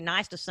easier for me to be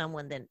nice to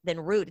someone than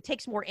rude. It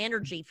takes more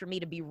energy for me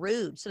to be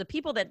rude. So the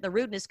people that the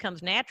rudeness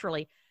comes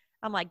naturally,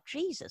 I'm like,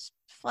 Jesus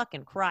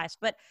fucking Christ.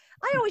 But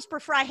I always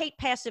prefer. I hate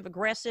passive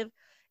aggressive.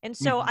 And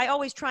so I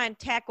always try and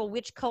tackle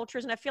which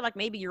cultures, and I feel like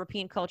maybe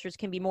European cultures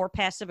can be more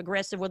passive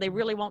aggressive, where they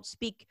really won't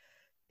speak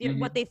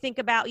what they think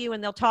about you,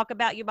 and they'll talk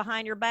about you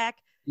behind your back.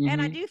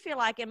 And I do feel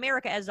like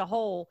America as a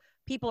whole,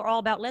 people are all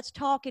about let's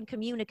talk and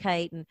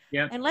communicate,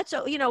 and let's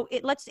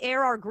let's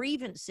air our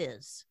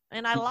grievances.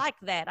 And I like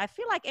that. I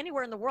feel like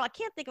anywhere in the world, I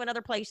can't think of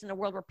another place in the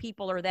world where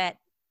people are that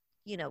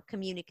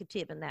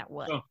communicative in that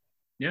way. Oh,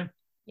 yeah.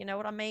 You know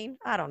what I mean?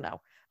 I don't know.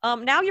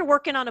 Now you're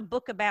working on a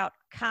book about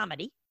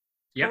comedy.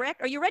 Yep.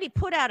 Correct? Are you ready to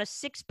put out a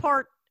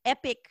 6-part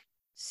epic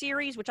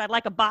series, which I'd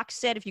like a box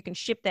set if you can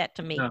ship that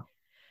to me?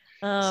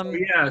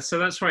 So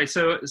that's right.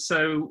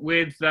 So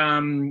with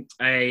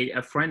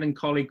a friend and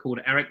colleague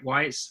called Eric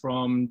Weitz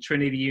from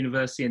Trinity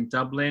University in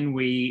Dublin,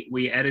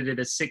 we edited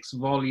a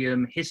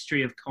 6-volume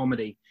history of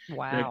comedy.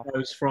 Wow. That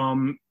goes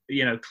from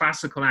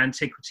classical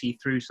antiquity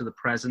through to the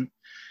present.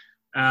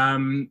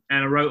 And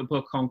I wrote a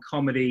book on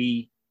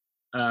comedy.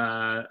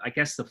 I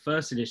guess the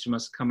first edition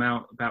must have come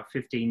out about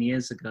 15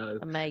 years ago.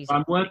 Amazing.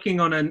 I'm working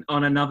on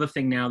another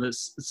thing now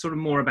that's sort of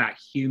more about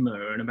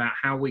humor and about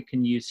how we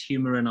can use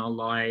humor in our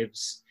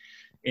lives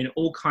in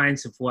all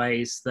kinds of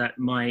ways that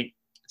might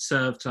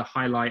serve to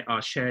highlight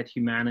our shared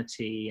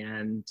humanity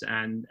and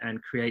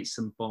create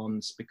some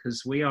bonds,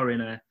 because we are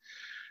in a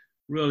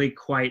really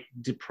quite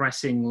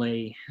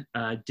depressingly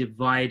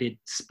divided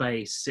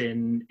space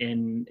in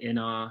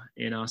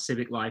our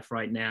civic life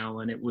right now,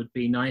 and it would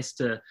be nice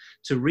to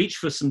reach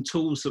for some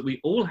tools that we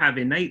all have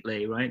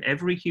innately, right?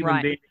 Every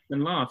human being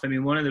can laugh. I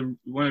mean, one of the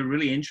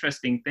really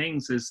interesting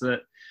things is that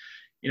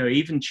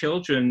even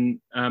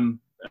children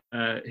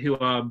who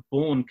are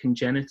born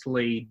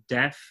congenitally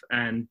deaf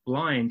and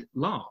blind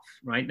laugh,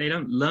 right? They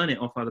don't learn it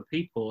off other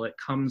people. It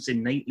comes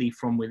innately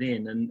from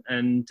within.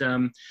 And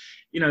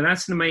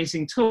that's an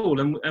amazing tool.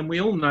 And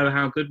we all know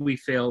how good we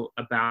feel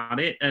about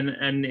it.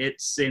 And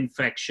it's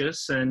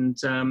infectious. And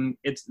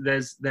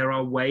there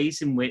are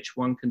ways in which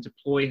one can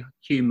deploy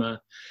humor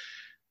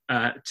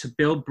to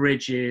build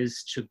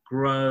bridges, to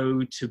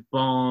grow, to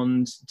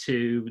bond,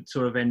 to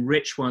sort of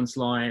enrich one's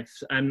life.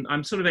 And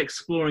I'm sort of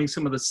exploring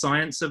some of the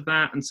science of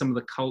that and some of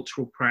the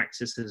cultural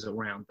practices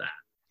around that.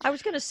 I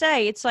was going to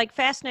say, it's like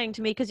fascinating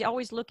to me because you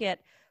always look at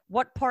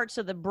what parts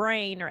of the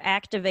brain are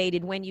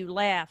activated when you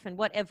laugh and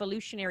what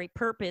evolutionary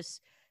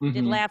purpose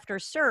did laughter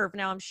serve.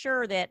 Now, I'm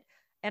sure that,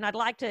 and I'd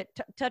like to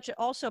touch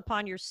also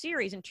upon your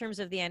series in terms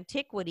of the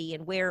antiquity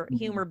and where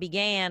humor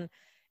began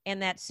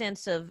and that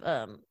sense of,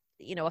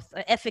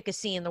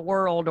 efficacy in the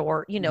world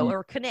or,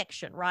 or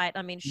connection, right?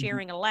 I mean,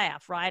 sharing a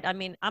laugh, right? I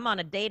mean, I'm on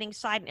a dating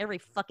site and every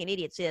fucking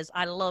idiot says,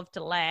 I love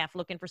to laugh,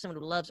 looking for someone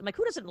who loves. I'm like,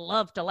 who doesn't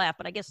love to laugh?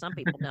 But I guess some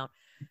people don't.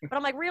 But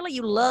I'm like, really?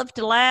 You love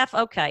to laugh?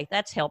 Okay,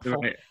 that's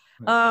helpful.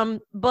 Right.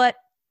 But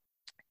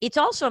it's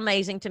also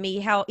amazing to me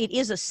how it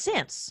is a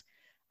sense.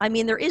 I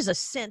mean, there is a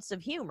sense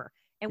of humor.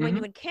 And when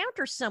you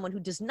encounter someone who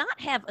does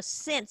not have a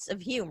sense of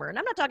humor, and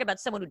I'm not talking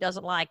about someone who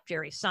doesn't like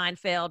Jerry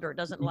Seinfeld or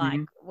doesn't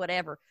like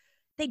whatever,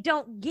 they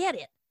don't get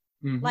it.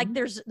 Like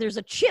there's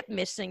a chip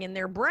missing in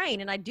their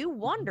brain. And I do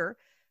wonder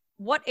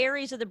what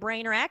areas of the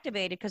brain are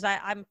activated because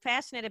I'm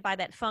fascinated by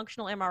that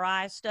functional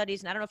MRI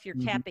studies. And I don't know if you're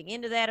tapping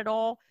into that at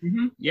all.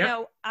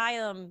 Yeah.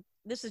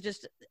 This is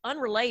just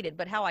unrelated,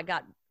 but how I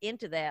got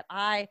into that,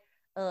 I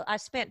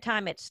spent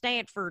time at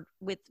Stanford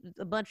with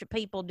a bunch of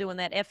people doing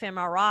that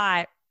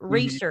fMRI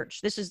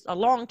research. This is a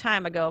long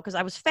time ago because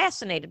I was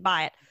fascinated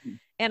by it.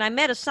 And I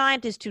met a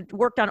scientist who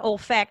worked on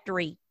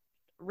olfactory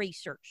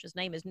research. His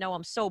name is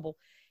Noam Sobel.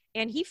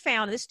 And he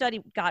found, this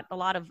study got a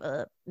lot of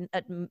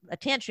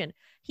attention.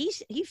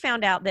 He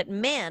found out that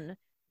men,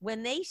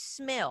 when they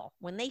smell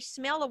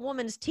a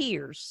woman's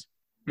tears,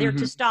 their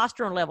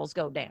testosterone levels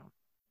go down,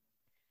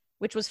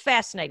 which was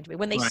fascinating to me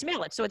when they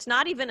smell it. So it's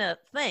not even a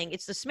thing.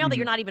 It's the smell that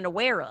you're not even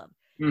aware of.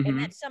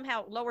 And that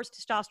somehow lowers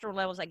testosterone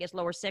levels, I guess,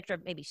 lowers sex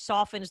drive, maybe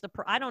softens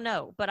I don't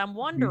know. But I'm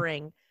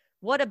wondering,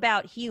 what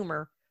about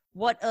humor?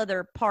 What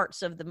other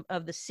parts of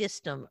the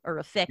system are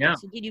affected? Yeah.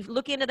 So did you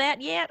look into that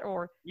yet,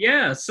 or?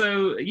 Yeah,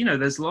 so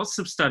there's lots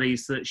of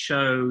studies that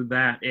show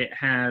that it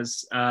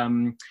has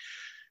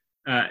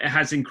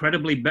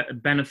incredibly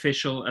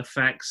beneficial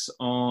effects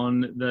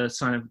on the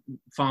kind of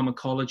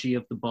pharmacology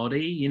of the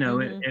body.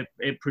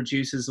 It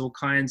produces all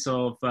kinds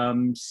of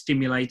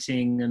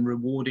stimulating and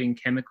rewarding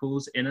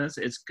chemicals in us.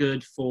 It's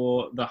good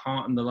for the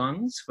heart and the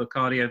lungs, for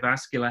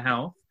cardiovascular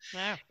health.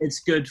 Wow.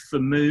 It's good for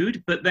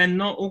mood, but then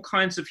not all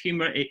kinds of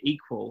humor are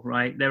equal,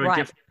 right? There are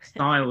different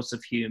styles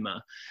of humor.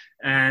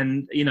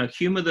 And,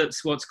 humor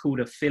that's what's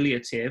called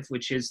affiliative,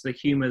 which is the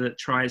humor that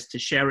tries to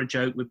share a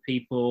joke with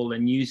people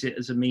and use it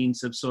as a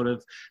means of sort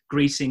of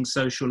greasing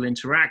social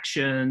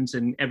interactions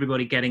and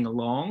everybody getting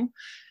along.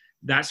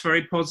 That's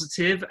very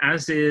positive,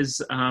 as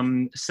is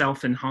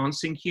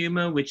self-enhancing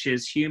humor, which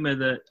is humor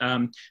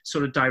that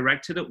sort of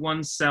directed at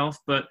oneself,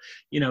 but,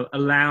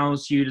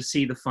 allows you to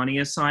see the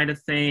funnier side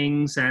of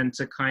things and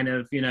to kind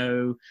of,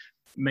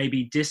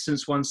 maybe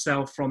distance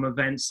oneself from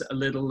events a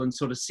little and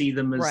sort of see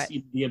them as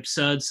the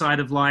absurd side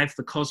of life,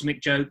 the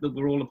cosmic joke that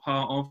we're all a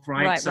part of,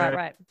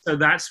 right? So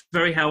that's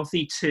very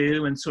healthy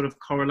too, and sort of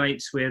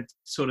correlates with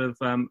sort of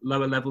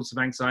lower levels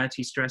of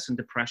anxiety, stress, and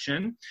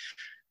depression.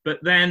 But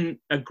then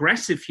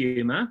aggressive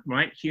humor,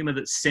 right? Humor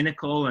that's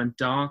cynical and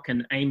dark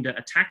and aimed at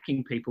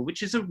attacking people,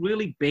 which is a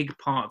really big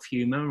part of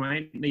humor,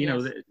 right?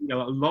 A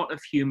lot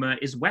of humor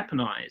is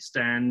weaponized,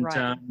 and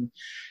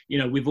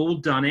we've all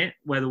done it,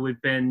 whether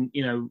we've been,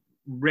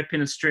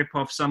 ripping a strip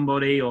off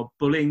somebody or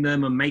bullying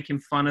them and making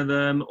fun of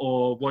them,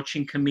 or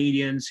watching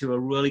comedians who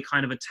are really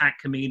kind of attack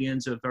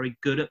comedians who are very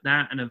good at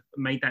that and have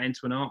made that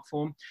into an art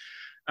form.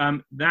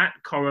 That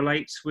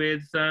correlates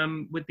with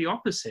the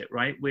opposite,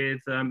 right?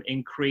 With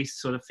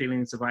increased sort of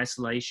feelings of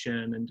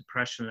isolation and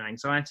depression and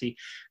anxiety,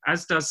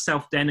 as does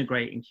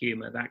self-denigrating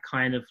humor. That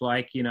kind of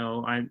like,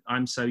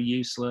 I'm so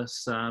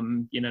useless.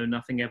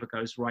 Nothing ever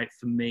goes right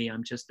for me.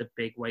 I'm just a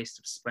big waste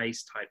of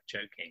space type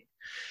joking.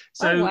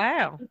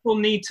 So people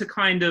need to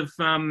kind of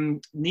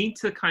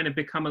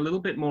become a little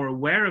bit more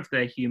aware of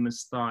their humor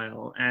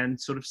style and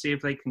sort of see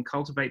if they can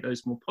cultivate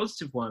those more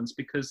positive ones,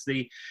 because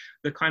the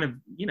kind of,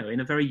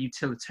 in a very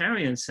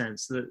utilitarian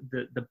sense,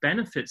 the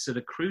benefits that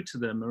accrue to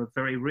them are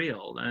very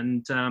real.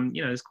 And,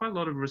 there's quite a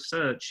lot of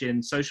research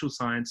in social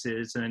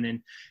sciences and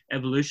in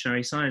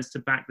evolutionary science to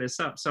back this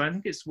up. So I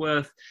think it's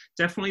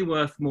definitely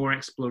worth more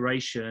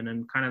exploration,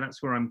 and kind of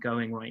that's where I'm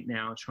going right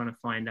now, trying to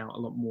find out a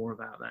lot more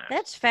about that.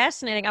 That's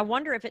fascinating. I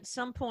wonder if at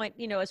some point,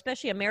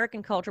 especially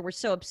American culture, we're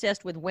so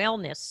obsessed with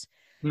wellness,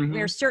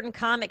 where certain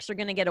comics are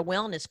going to get a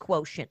wellness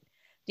quotient.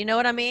 Do you know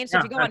what I mean? So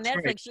if you go on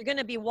Netflix, you're going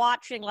to be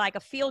watching like a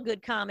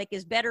feel-good comic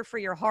is better for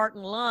your heart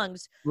and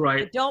lungs.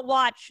 Right. But don't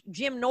watch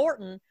Jim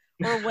Norton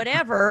or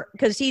whatever,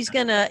 because he's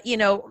gonna,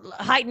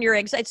 heighten your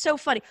anxiety. It's so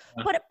funny.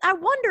 But I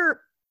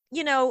wonder,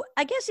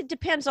 I guess it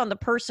depends on the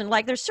person.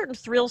 Like there's certain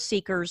thrill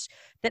seekers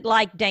that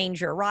like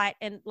danger, right?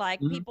 And like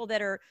people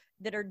that are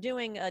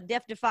doing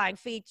death-defying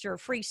feats or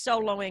free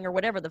soloing or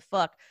whatever the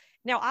fuck.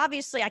 Now,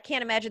 obviously, I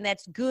can't imagine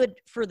that's good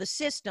for the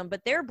system,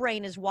 but their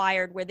brain is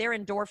wired where their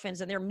endorphins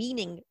and their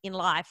meaning in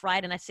life,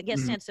 right? And I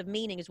guess sense of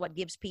meaning is what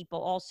gives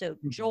people also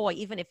joy,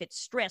 even if it's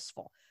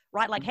stressful,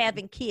 right? Like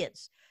having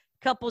kids.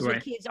 Couples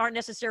with kids aren't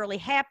necessarily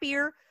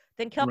happier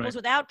than couples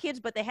without kids,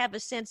 but they have a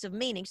sense of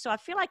meaning. So I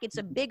feel like it's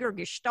a bigger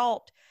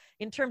gestalt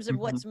in terms of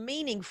what's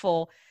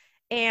meaningful.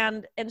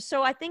 And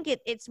so I think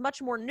it's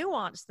much more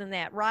nuanced than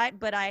that, right?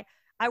 But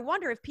I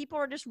wonder if people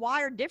are just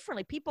wired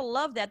differently. People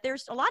love that.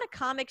 There's a lot of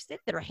comics that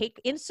are hate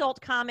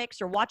insult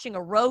comics or watching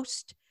a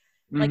roast.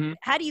 Like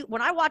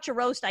when I watch a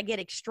roast, I get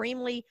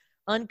extremely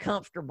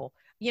uncomfortable.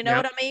 You know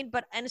what I mean?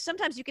 And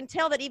sometimes you can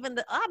tell that even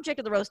the object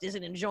of the roast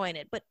isn't enjoying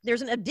it, but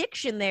there's an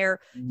addiction there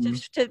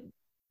to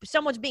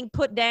someone's being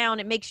put down.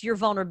 It makes your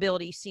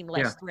vulnerability seem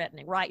less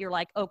threatening, right? You're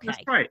like, okay.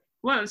 That's right.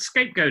 Well, it's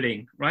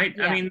scapegoating, right?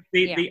 Yeah. I mean,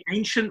 the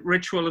ancient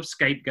ritual of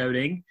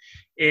scapegoating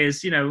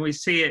is, we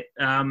see it,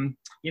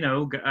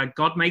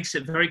 God makes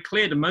it very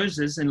clear to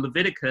Moses in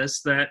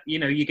Leviticus that,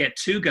 you get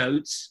 2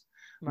 goats,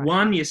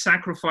 one you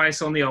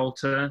sacrifice on the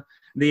altar,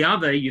 the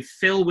other you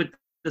fill with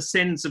the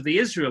sins of the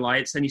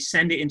Israelites and you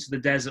send it into the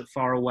desert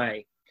far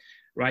away,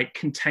 right?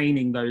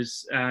 Containing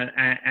those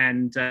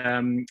and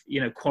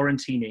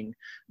quarantining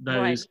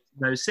those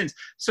sins.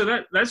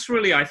 So that's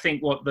really, I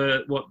think, what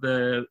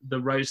the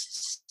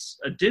roasts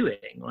are doing,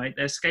 right?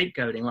 They're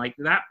scapegoating. Like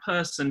that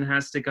person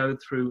has to go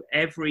through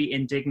every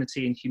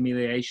indignity and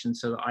humiliation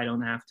so that I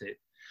don't have to.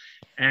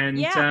 And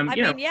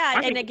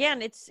and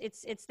again,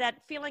 it's that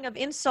feeling of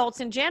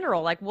insults in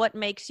general. Like what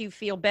makes you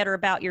feel better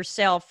about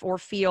yourself or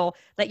feel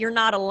that you're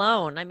not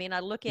alone? I mean, I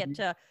look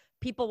at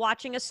people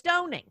watching a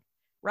stoning.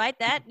 Right?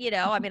 That,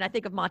 I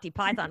think of Monty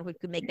Python, who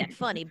could make that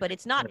funny, but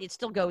it's not, it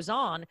still goes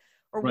on.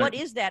 Or what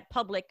is that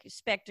public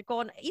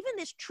spectacle? And even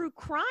this true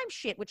crime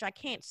shit, which I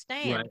can't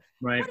stand.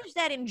 What is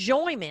that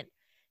enjoyment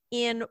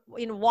in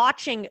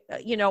watching,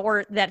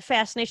 or that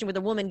fascination with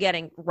a woman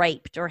getting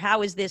raped? Or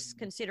how is this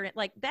considered?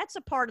 Like, that's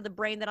a part of the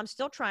brain that I'm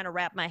still trying to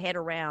wrap my head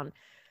around,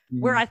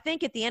 where I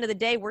think at the end of the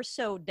day, we're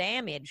so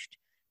damaged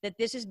that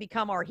this has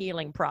become our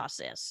healing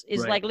process.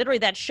 Is like literally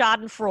that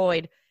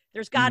Schadenfreude.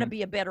 There's got to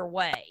be a better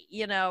way,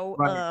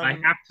 I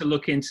have to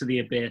look into the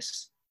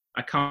abyss.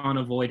 I can't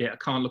avoid it. I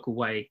can't look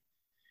away.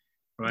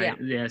 Right? Yeah.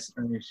 Yes.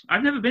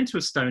 I've never been to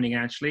a stoning,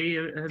 actually.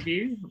 Have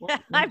you?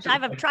 I've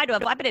tried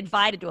to. I've been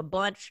invited to a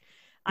bunch.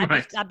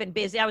 I've been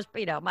busy. I was,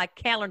 my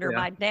calendar,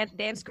 my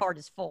dance card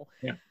is full.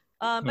 Yeah.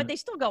 But they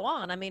still go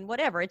on. I mean,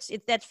 whatever.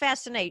 That's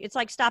fascinating. It's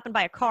like stopping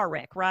by a car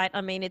wreck, right?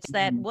 I mean, it's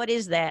that. What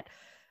is that?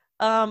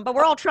 But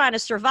we're all trying to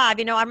survive.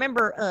 I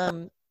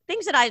remember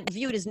things that I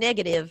viewed as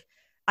negative.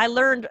 I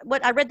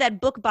read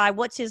that book by,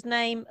 what's his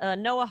name?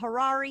 Noah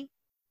Harari.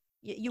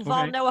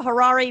 Yuval Noah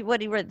Harari. What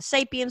he read,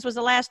 Sapiens was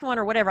the last one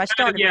or whatever. I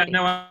started reading.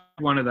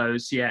 One of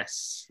those.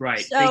 Yes.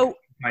 Right. So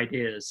big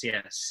ideas.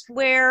 Yes.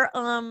 Where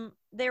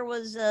there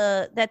was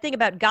that thing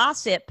about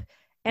gossip,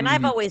 and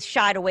I've always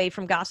shied away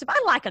from gossip.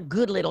 I like a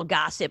good little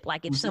gossip,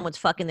 like if someone's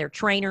fucking their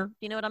trainer.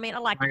 You know what I mean? I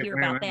like to hear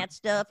about that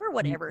stuff or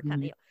whatever kind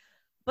of deal.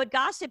 But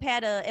gossip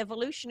had a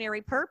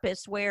evolutionary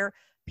purpose where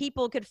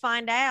people could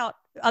find out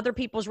other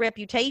people's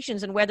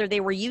reputations and whether they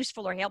were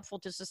useful or helpful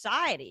to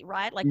society,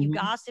 right? Like you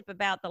gossip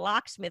about the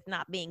locksmith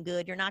not being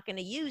good, you're not going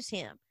to use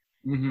him.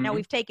 Now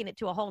we've taken it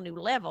to a whole new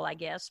level, I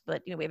guess,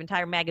 but we have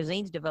entire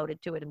magazines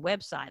devoted to it and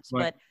websites.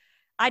 But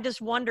I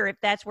just wonder if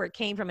that's where it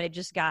came from and it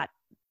just got,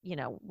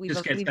 we've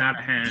out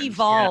of hand.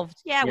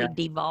 Devolved. We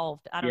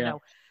devolved. I don't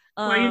know.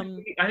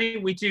 I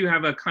think we do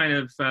have a kind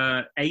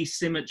of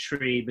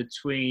asymmetry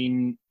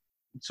between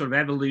sort of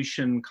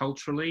evolution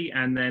culturally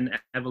and then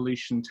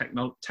evolution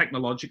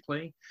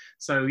technologically.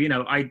 So,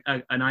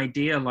 an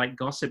idea like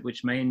gossip,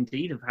 which may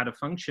indeed have had a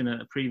function at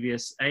a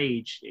previous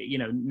age,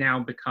 now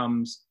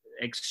becomes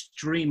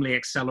extremely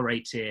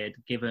accelerated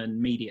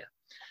given media.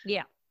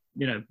 Yeah.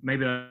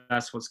 Maybe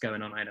that's what's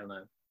going on. I don't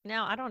know.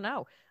 No, I don't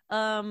know.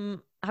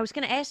 I was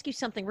going to ask you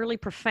something really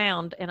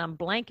profound and I'm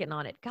blanking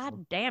on it.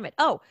 God damn it.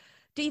 Oh,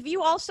 have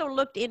you also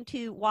looked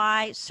into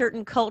why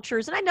certain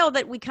cultures, and I know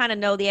that we kind of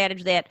know the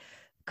adage that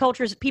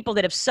cultures, people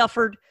that have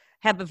suffered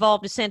have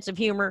evolved a sense of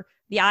humor,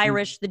 the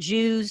Irish, the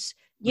Jews,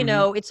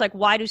 it's like,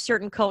 why do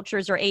certain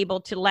cultures are able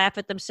to laugh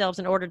at themselves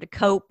in order to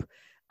cope?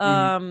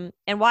 And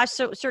why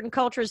certain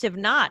cultures have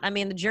not? I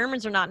mean, the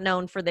Germans are not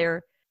known for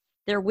their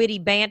witty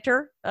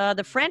banter.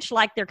 The French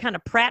like their kind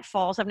of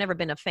pratfalls. I've never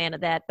been a fan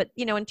of that. But,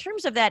 in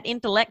terms of that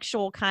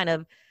intellectual kind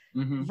of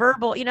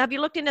verbal, have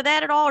you looked into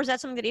that at all? Or is that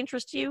something that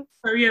interests you?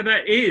 Oh yeah,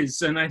 that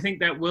is. And I think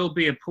that will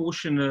be a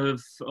portion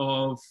of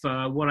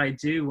what I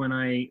do when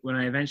I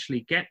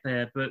eventually get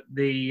there. But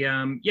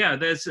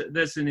there's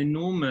an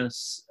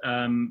enormous,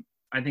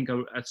 I think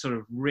a sort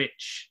of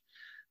rich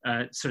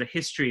sort of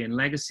history and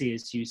legacy,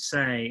 as you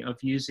say, of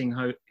using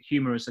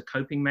humor as a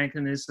coping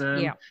mechanism.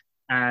 Yeah.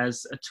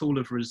 as a tool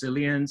of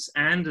resilience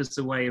and as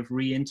a way of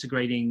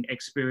reintegrating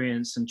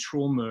experience and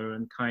trauma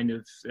and kind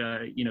of,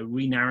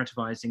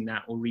 re-narrativizing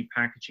that or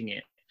repackaging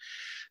it.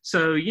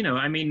 So,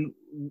 I mean,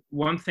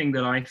 one thing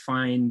that I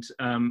find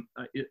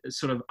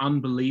sort of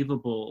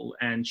unbelievable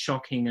and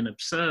shocking and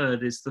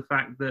absurd is the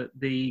fact that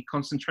the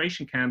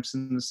concentration camps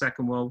in the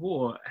Second World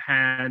War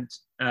had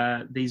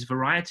these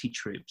variety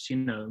troupes,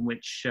 in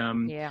which,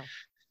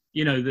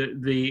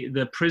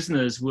 the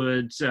prisoners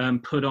would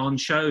put on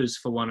shows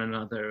for one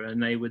another,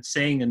 and they would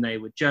sing and they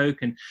would joke.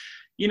 And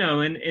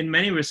in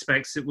many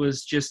respects, it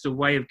was just a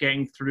way of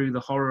getting through the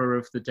horror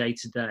of the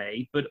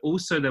day-to-day, but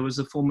also there was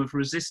a form of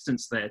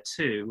resistance there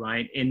too,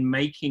 right?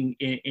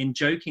 In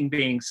joking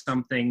being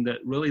something that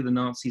really the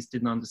Nazis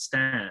didn't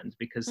understand,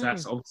 because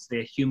that's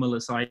obviously a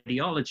humorless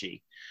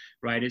ideology,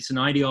 right? It's an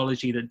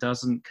ideology that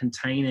doesn't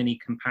contain any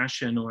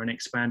compassion or an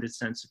expanded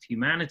sense of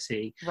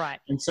humanity. Right.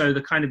 And so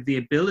the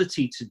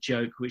ability to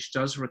joke, which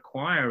does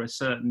require a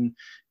certain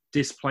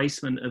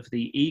displacement of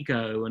the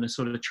ego and a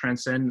sort of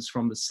transcendence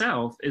from the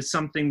self, is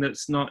something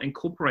that's not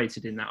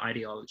incorporated in that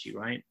ideology,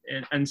 right?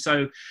 And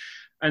so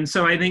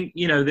I think,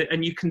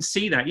 and you can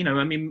see that,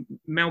 I mean,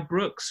 Mel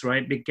Brooks,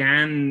 right,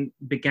 began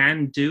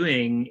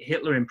doing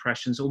Hitler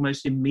impressions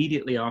almost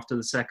immediately after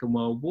the Second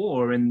World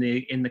War in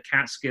the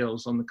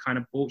Catskills on the kind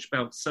of Borscht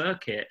Belt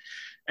circuit.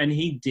 And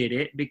he did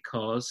it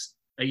because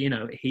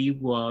he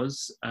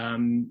was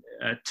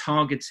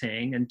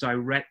targeting and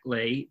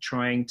directly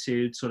trying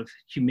to sort of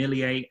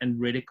humiliate and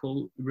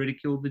ridicule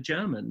the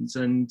Germans.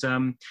 And,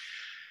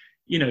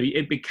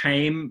 it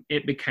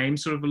became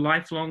sort of a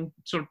lifelong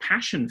sort of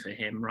passion for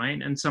him,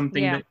 right? And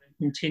something that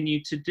he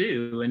continued to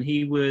do. And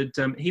he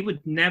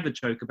would never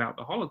joke about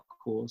the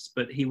Holocaust,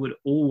 but he would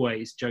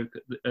always joke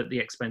at the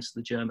expense of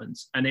the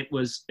Germans. And it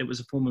was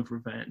a form of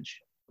revenge.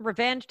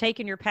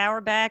 Taking your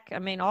power back. I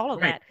mean, all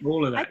of that.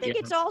 All of that. I think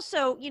it's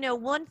also,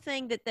 one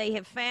thing that they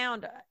have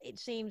found, it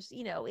seems,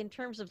 in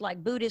terms of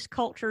like Buddhist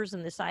cultures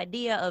and this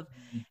idea of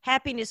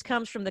happiness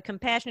comes from the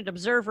compassionate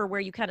observer, where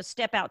you kind of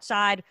step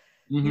outside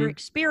your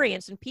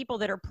experience, and people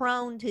that are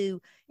prone to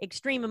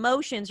extreme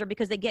emotions are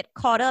because they get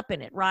caught up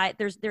in it, right?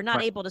 They're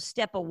not able to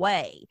step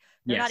away.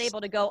 They're not able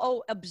to go,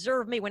 oh,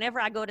 observe me. Whenever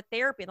I go to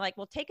therapy, like,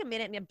 well, take a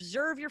minute and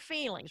observe your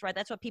feelings, right?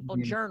 That's what people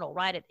journal,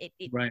 right?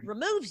 It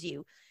removes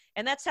you.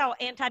 And that's how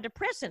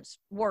antidepressants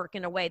work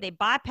in a way. They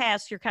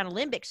bypass your kind of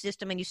limbic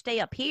system and you stay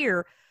up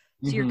here.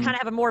 So you're kind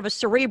of have more of a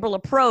cerebral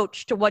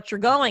approach to what you're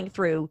going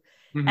through,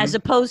 as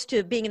opposed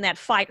to being in that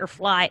fight or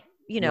flight,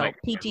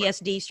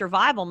 PTSD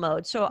survival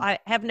mode. So I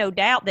have no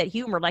doubt that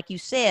humor, like you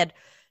said,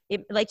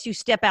 it lets you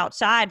step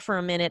outside for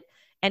a minute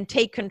and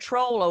take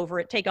control over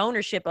it, take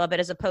ownership of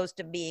it, as opposed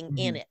to being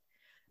in it.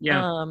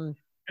 Yeah.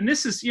 And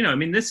this is,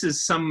 this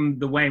is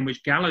the way in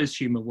which gallows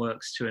humor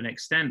works to an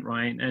extent,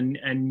 right?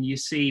 And you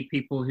see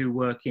people who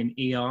work in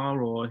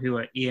ER or who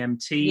are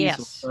EMTs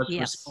or first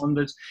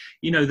responders,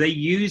 they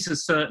use a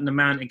certain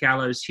amount of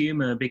gallows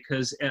humor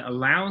because it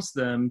allows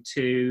them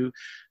to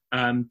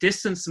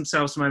distance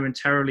themselves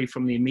momentarily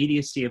from the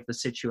immediacy of the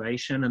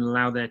situation and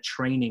allow their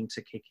training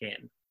to kick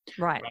in.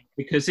 Right.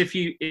 Because if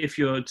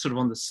you're sort of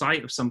on the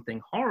site of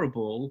something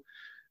horrible,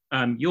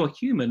 you're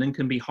human and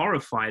can be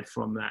horrified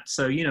from that.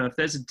 So, if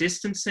there's a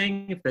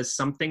distancing, if there's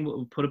something that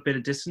will put a bit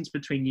of distance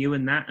between you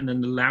and that and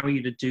then allow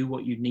you to do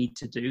what you need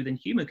to do, then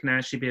humor can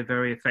actually be a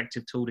very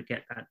effective tool to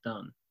get that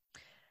done.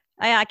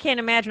 I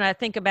can't imagine. I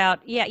think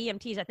about,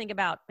 EMTs. I think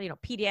about,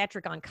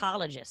 pediatric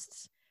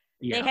oncologists.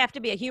 Yeah. They have to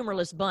be a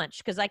humorless bunch,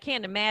 because I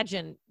can't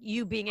imagine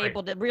you being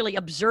able to really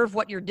observe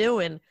what you're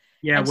doing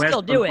and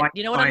still do it.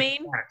 You know what I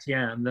mean?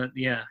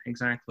 Yeah,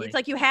 exactly. It's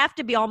like you have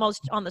to be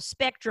almost on the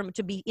spectrum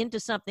to be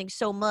into something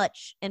so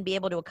much and be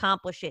able to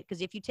accomplish it.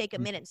 Because if you take a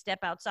minute and step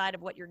outside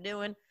of what you're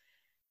doing,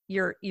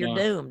 you're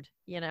doomed,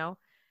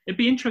 It'd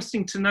be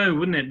interesting to know,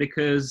 wouldn't it?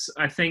 Because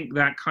I think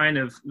that kind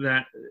of,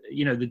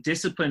 the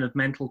discipline of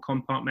mental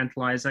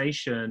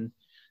compartmentalization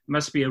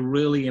must be a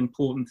really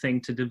important thing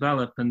to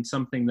develop, and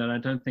something that I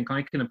don't think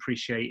I can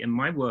appreciate in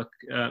my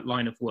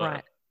line of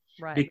work.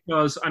 Right.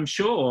 Because I'm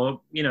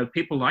sure,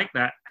 people like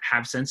that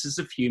have senses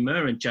of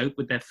humor and joke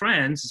with their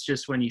friends. It's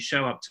just when you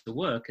show up to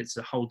work, it's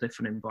a whole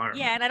different environment.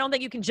 Yeah, and I don't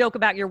think you can joke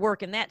about your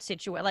work in that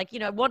situation. Like,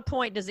 at what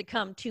point does it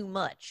come too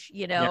much?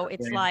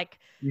 Like,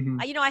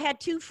 I had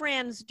two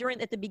friends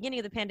at the beginning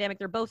of the pandemic.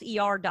 They're both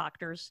ER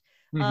doctors,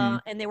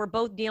 and they were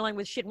both dealing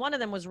with shit. One of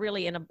them was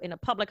really in a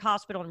public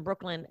hospital in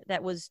Brooklyn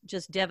that was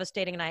just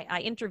devastating. And I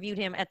interviewed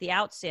him at the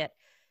outset.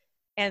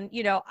 And,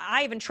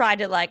 I even tried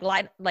to like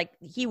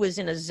he was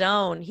in a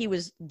zone. He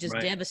was just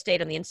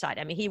devastated on the inside.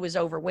 I mean, he was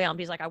overwhelmed.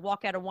 He's like, I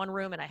walk out of one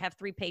room and I have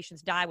 3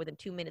 patients die within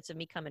 2 minutes of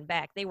me coming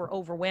back. They were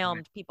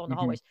overwhelmed, people in the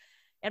hallways.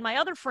 And my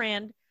other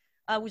friend,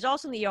 who's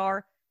also in the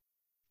ER,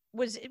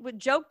 would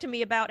joke to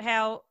me about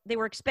how they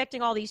were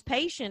expecting all these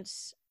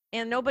patients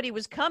and nobody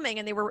was coming.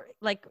 And they were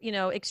like,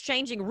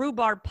 exchanging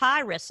rhubarb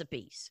pie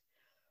recipes.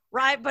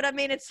 Right. But I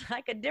mean, it's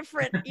like a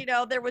different,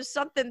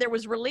 there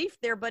was relief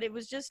there, but it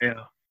was just,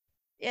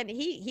 and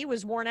he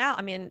was worn out.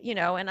 I mean,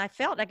 and I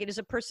felt like it is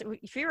a person,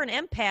 if you're an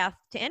empath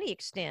to any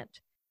extent,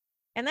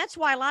 And that's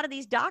why a lot of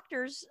these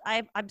doctors,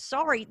 I'm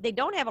sorry, they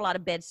don't have a lot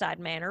of bedside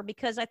manner,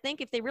 because I think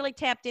if they really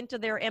tapped into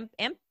their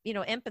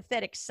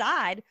empathetic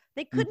side,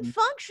 they couldn't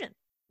function.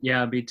 Yeah,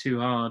 it'd be too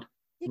hard.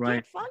 You Right.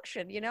 can't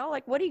function,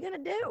 like, what are you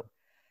going to do?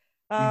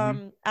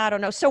 Mm-hmm. I don't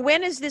know. So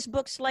when is this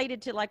book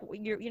slated to, like, are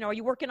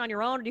you working on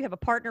your own, or do you have a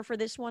partner for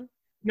this one?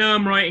 No,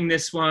 I'm writing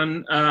this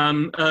one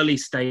early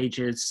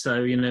stages,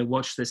 so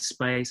watch this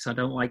space. I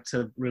don't like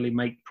to really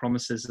make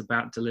promises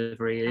about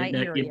delivery. I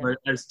hear you.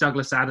 As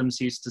Douglas Adams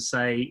used to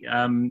say,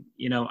 I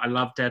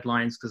love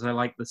deadlines because I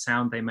like the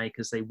sound they make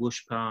as they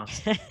whoosh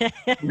past.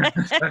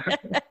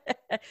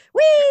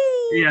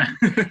 Whee! Yeah.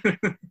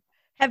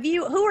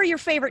 Who are your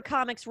favorite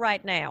comics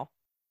right now?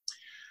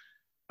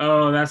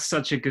 Oh, that's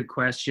such a good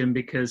question,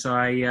 because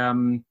I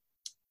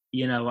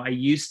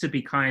used to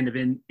be kind of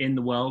in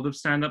the world of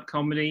stand-up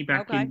comedy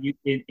back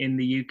in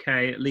the UK,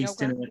 at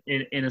least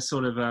in a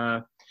sort of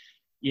a,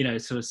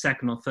 sort of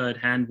second or third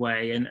hand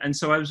way. And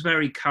so I was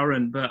very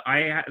current, but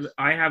I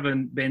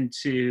haven't been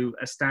to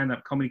a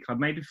stand-up comedy club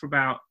maybe for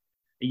about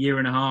a year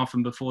and a half.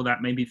 And before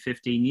that, maybe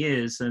 15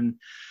 years. And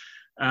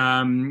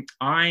I'm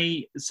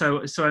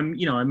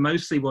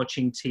mostly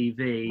watching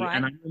TV,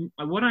 right. and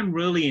what I'm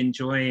really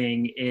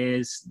enjoying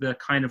is the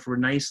kind of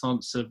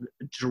renaissance of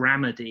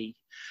dramedy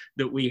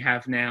that we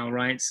have now,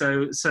 right?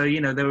 So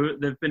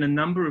there've been a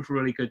number of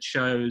really good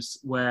shows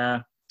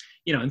where,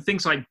 and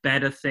things like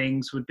Better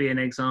Things would be an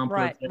example.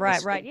 Right.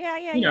 Yeah.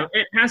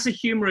 It has a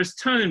humorous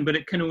tone, but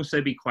it can also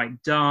be quite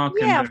dark.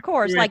 Yeah, of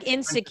course. Like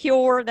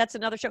Insecure, that's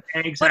another show.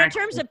 Exactly. But in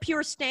terms of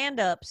pure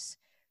stand-ups,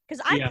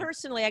 because I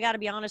personally, I got to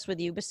be honest with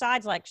you,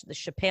 besides like the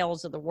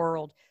Chappelles of the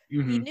world,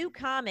 the new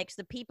comics,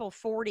 the people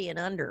 40 and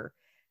under,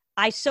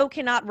 I so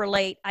cannot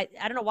relate. I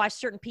don't know why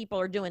certain people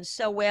are doing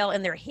so well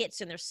in their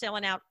hits and they're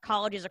selling out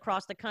colleges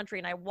across the country.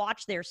 And I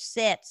watch their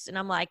sets and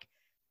I'm like,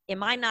 what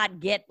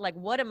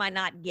am I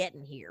not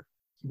getting here?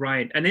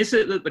 Right. And is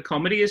it that the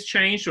comedy has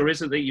changed, or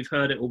is it that you've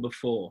heard it all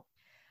before?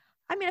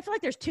 I mean, I feel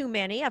like there's too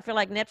many. I feel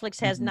like Netflix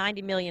has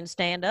 90 million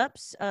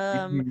stand-ups.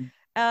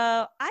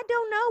 I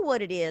don't know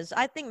what it is.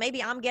 I think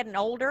maybe I'm getting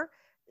older.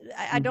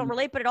 I don't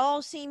relate, but it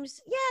all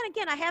seems, and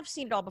again, I have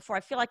seen it all before. I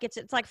feel like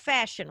it's like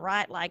fashion,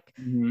 right? Like,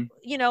 then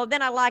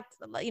I liked,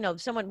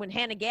 when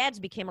Hannah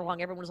Gadsby came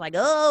along, everyone was like,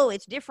 oh,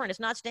 it's different. It's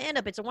not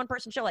stand-up. It's a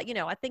one-person show. Like,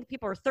 I think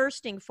people are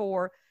thirsting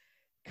for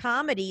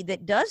comedy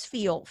that does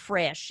feel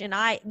fresh. And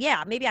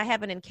maybe I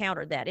haven't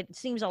encountered that. It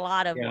seems a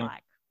lot of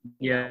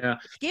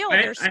skilled.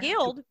 They're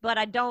skilled, but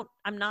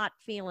I'm not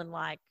feeling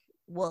like,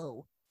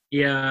 whoa.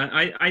 Yeah,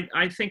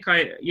 I think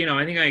I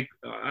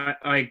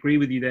agree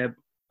with you there.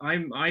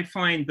 I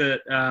find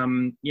that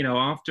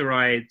after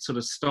I sort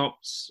of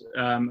stopped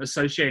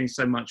associating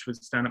so much with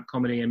stand-up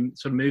comedy and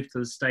sort of moved to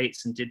the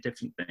States and did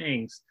different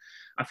things,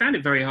 I found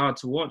it very hard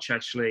to watch,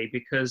 actually,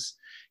 because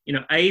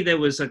there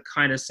was a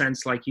kind of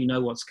sense like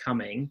what's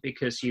coming,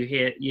 because you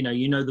hear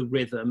the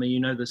rhythm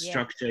and the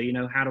structure,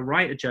 how to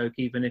write a joke,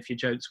 even if your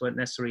jokes weren't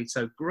necessarily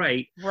so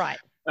great, right.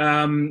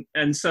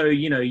 And so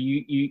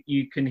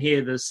you can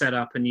hear the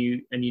setup and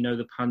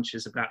the punch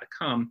is about to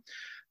come,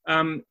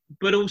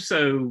 but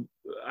also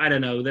I don't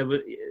know,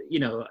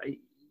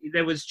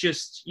 there was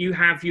just you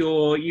have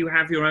your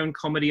own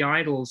comedy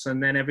idols,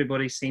 and then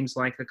everybody seems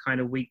like a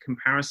kind of weak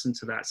comparison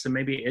to that. So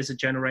maybe it is a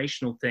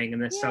generational thing,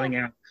 and they're selling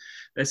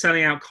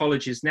out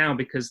colleges now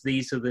because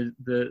these are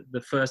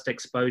the first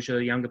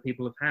exposure younger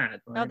people have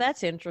had, right? Oh,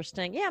 that's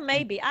interesting. Yeah,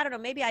 maybe. I don't know,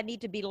 maybe I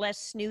need to be less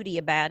snooty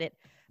about it.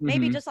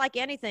 Maybe just like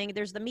anything,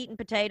 there's the meat and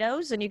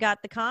potatoes, and you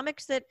got the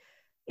comics that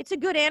it's a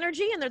good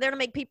energy and they're there to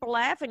make people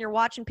laugh and you're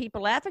watching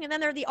people laughing. And then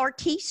there are the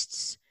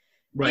artistes,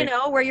 right.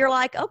 Where you're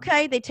like,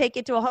 okay, they take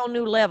it to a whole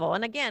new level.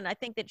 And again, I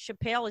think that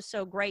Chappelle is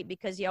so great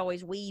because he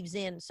always weaves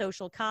in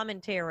social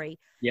commentary.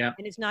 Yeah.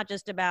 And it's not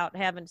just about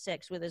having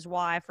sex with his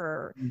wife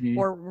or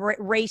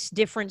race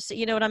difference.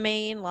 You know what I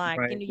mean? Like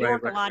in New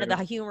York, a lot of the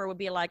humor would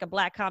be like a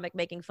black comic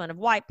making fun of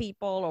white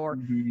people or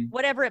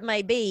whatever it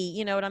may be.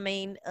 You know what I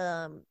mean?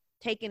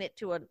 Taking it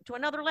to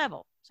another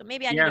level. So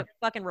maybe I need to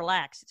fucking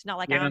relax. It's not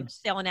like I'm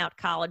selling out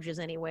colleges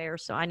anywhere,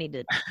 so I need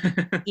to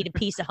eat a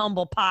piece of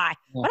humble pie.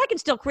 Yeah. But I can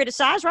still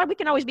criticize, right? We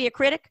can always be a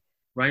critic.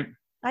 Right.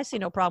 I see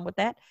no problem with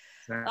that.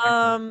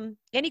 Exactly.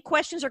 Any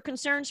questions or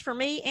concerns for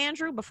me,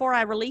 Andrew, before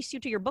I release you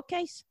to your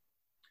bookcase?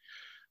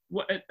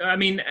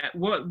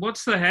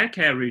 What's the hair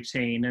care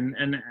routine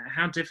and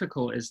how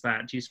difficult is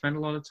that? Do you spend a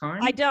lot of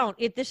time? I don't.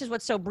 This is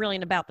what's so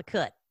brilliant about the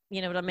cut.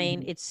 You know what I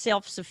mean? It's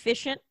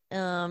self-sufficient.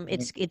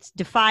 It's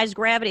defies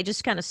gravity. It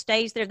just kind of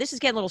stays there. This is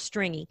getting a little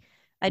stringy.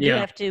 I do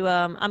have to,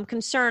 I'm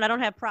concerned. I don't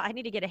have, I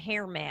need to get a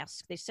hair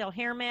mask. They sell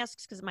hair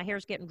masks because my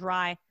hair's getting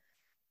dry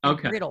and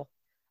brittle.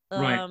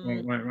 Right.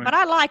 But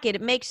I like it.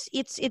 It makes,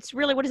 it's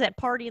really, what is that?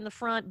 Party in the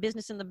front,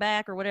 business in the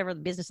back, or whatever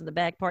the business in the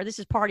back part. This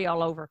is party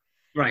all over.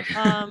 Right.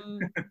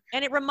 And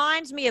it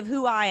reminds me of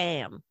who I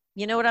am.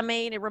 You know what I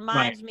mean? It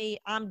reminds me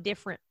I'm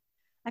different.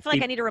 I feel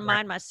like I need to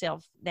remind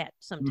myself that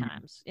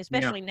sometimes,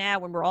 especially now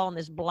when we're all in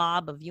this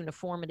blob of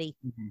uniformity.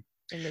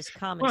 in this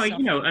common Well,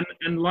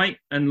 suffering.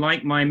 and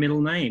like my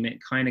middle name, it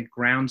kind of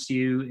grounds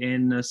you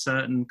in a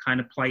certain kind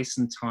of place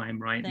and time,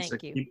 right? And so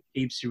Thank you. it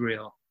keeps you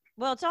real.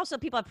 Well, it's also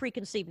people have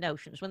preconceived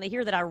notions. When they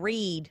hear that I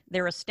read,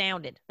 they're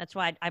astounded. That's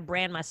why I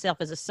brand myself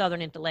as a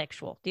Southern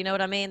intellectual. Do you know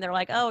what I mean? They're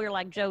like, "Oh, you're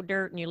like Joe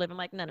Dirt and you live." I'm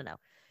like, no.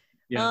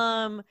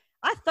 Yeah.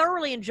 I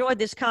thoroughly enjoyed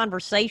this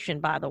conversation,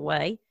 by the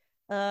way.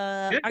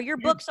 Are your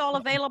books all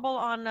available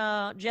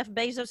on Jeff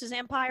Bezos's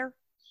empire?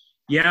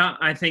 Yeah,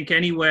 I think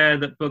anywhere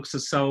that books are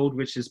sold,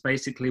 which is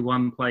basically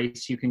one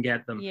place, you can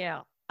get them.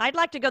 Yeah. I'd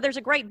like to go. There's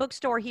a great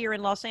bookstore here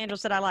in Los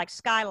Angeles that I like,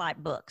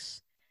 Skylight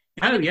Books.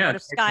 I Oh, need to yeah. go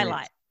to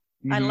Skylight.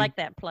 I Mhm. like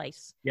that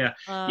place. Yeah.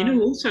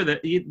 Also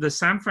the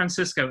San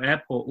Francisco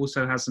airport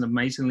also has an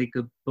amazingly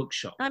good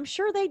bookshop. I'm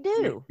sure they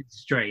do. It's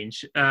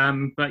strange.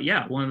 But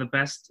yeah, one of the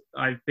best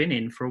I've been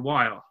in for a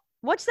while.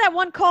 What's that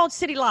one called?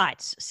 City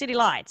Lights. City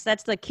Lights.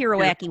 That's the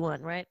Kerouac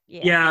one, right?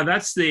 Yeah,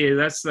 that's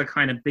the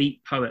kind of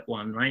beat poet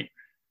one, right?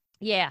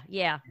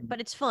 Yeah. But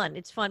it's fun.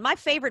 It's fun. My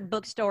favorite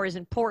bookstore is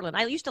in Portland.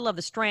 I used to love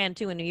the Strand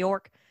too in New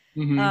York.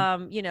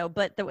 Mm-hmm.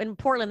 But in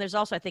Portland, there's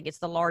also, I think it's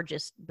the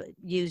largest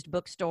used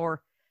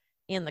bookstore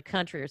in the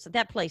country. So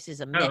that place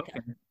is a mecca. Okay.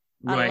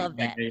 Right. I love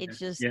that. Yeah. It's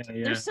just, yeah.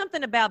 there's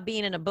something about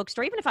being in a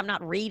bookstore, even if I'm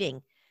not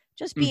reading,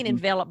 just being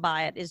enveloped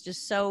by it is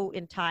just so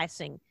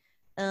enticing.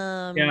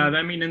 Yeah,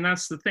 I mean, and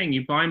that's the thing.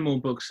 You buy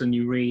more books than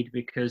you read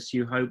because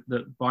you hope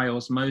that by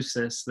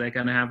osmosis they're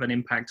going to have an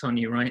impact on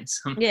you, right?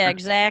 Yeah,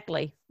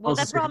 exactly. Well,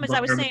 that Positive problem is I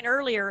was environment. saying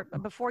earlier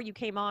before you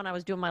came on, I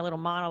was doing my little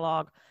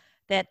monologue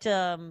that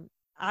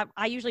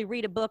I usually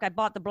read a book. I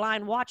bought The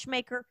Blind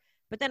Watchmaker,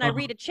 but then I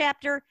read a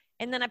chapter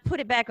and then I put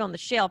it back on the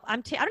shelf. I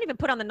don't even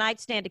put it on the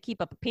nightstand to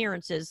keep up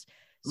appearances.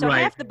 So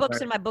half the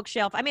books in my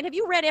bookshelf. I mean, have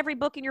you read every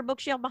book in your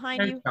bookshelf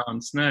behind you? No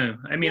chance, no.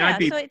 I mean, Yeah, I'd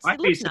be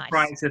looks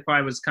surprised if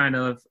I was kind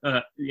of,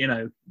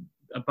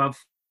 above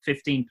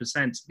 15%,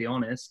 to be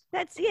honest.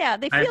 They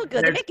feel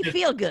good. They make you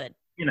feel good.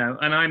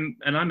 And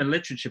I'm a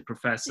literature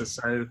professor,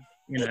 so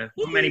not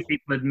many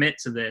people admit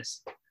to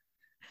this.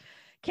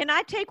 Can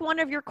I take one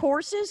of your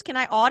courses? Can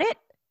I audit?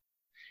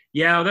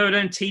 Yeah, although I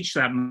don't teach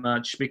that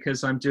much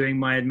because I'm doing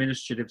my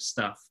administrative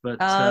stuff. But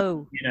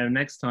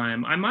next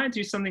time I might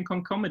do something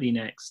on comedy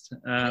next.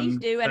 Please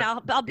do, and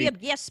I'll be a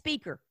guest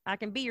speaker. I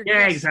can be your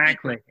guest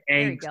exactly. Speaker.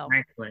 There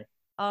exactly. You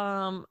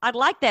go. I'd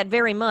like that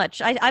very much.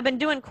 I've been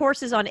doing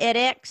courses on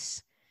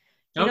edX.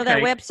 You know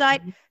that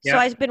website? Yeah.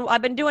 So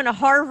I've been doing a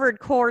Harvard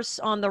course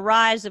on the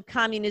rise of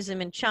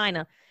communism in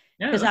China.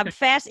 Because I'm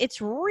fast. It's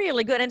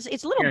really good. And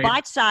it's little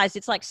bite-sized.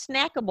 It's like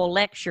snackable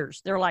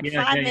lectures. They're like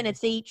 5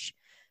 minutes each.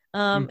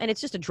 And it's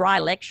just a dry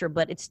lecture,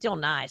 but it's still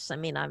nice. I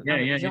mean, I'm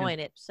enjoying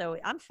it. So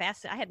I'm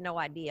fascinated. I had no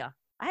idea.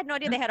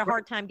 They had a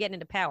hard time getting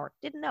into power.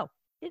 Didn't know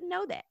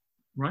that.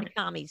 Right. The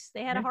commies.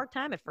 They had a hard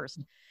time at first.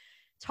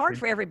 It's hard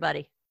for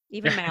everybody.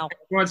 Even Mao.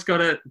 Everyone's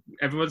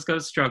got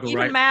to struggle, even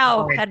right? Even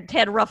Mao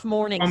had rough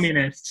mornings.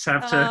 Communists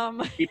have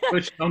to keep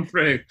pushing on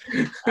through.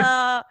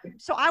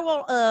 So I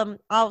will.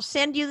 I'll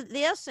send you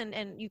this,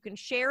 and you can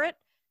share it,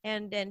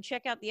 and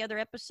check out the other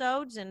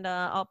episodes, and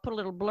I'll put a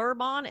little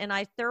blurb on. And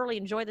I thoroughly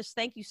enjoy this.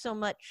 Thank you so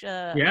much.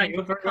 You're very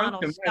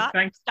welcome.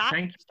 Thanks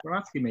for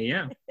asking me.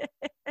 Yeah.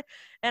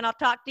 And I'll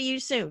talk to you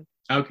soon.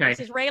 Okay. This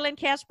is Raylan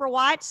Casper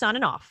White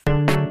signing off.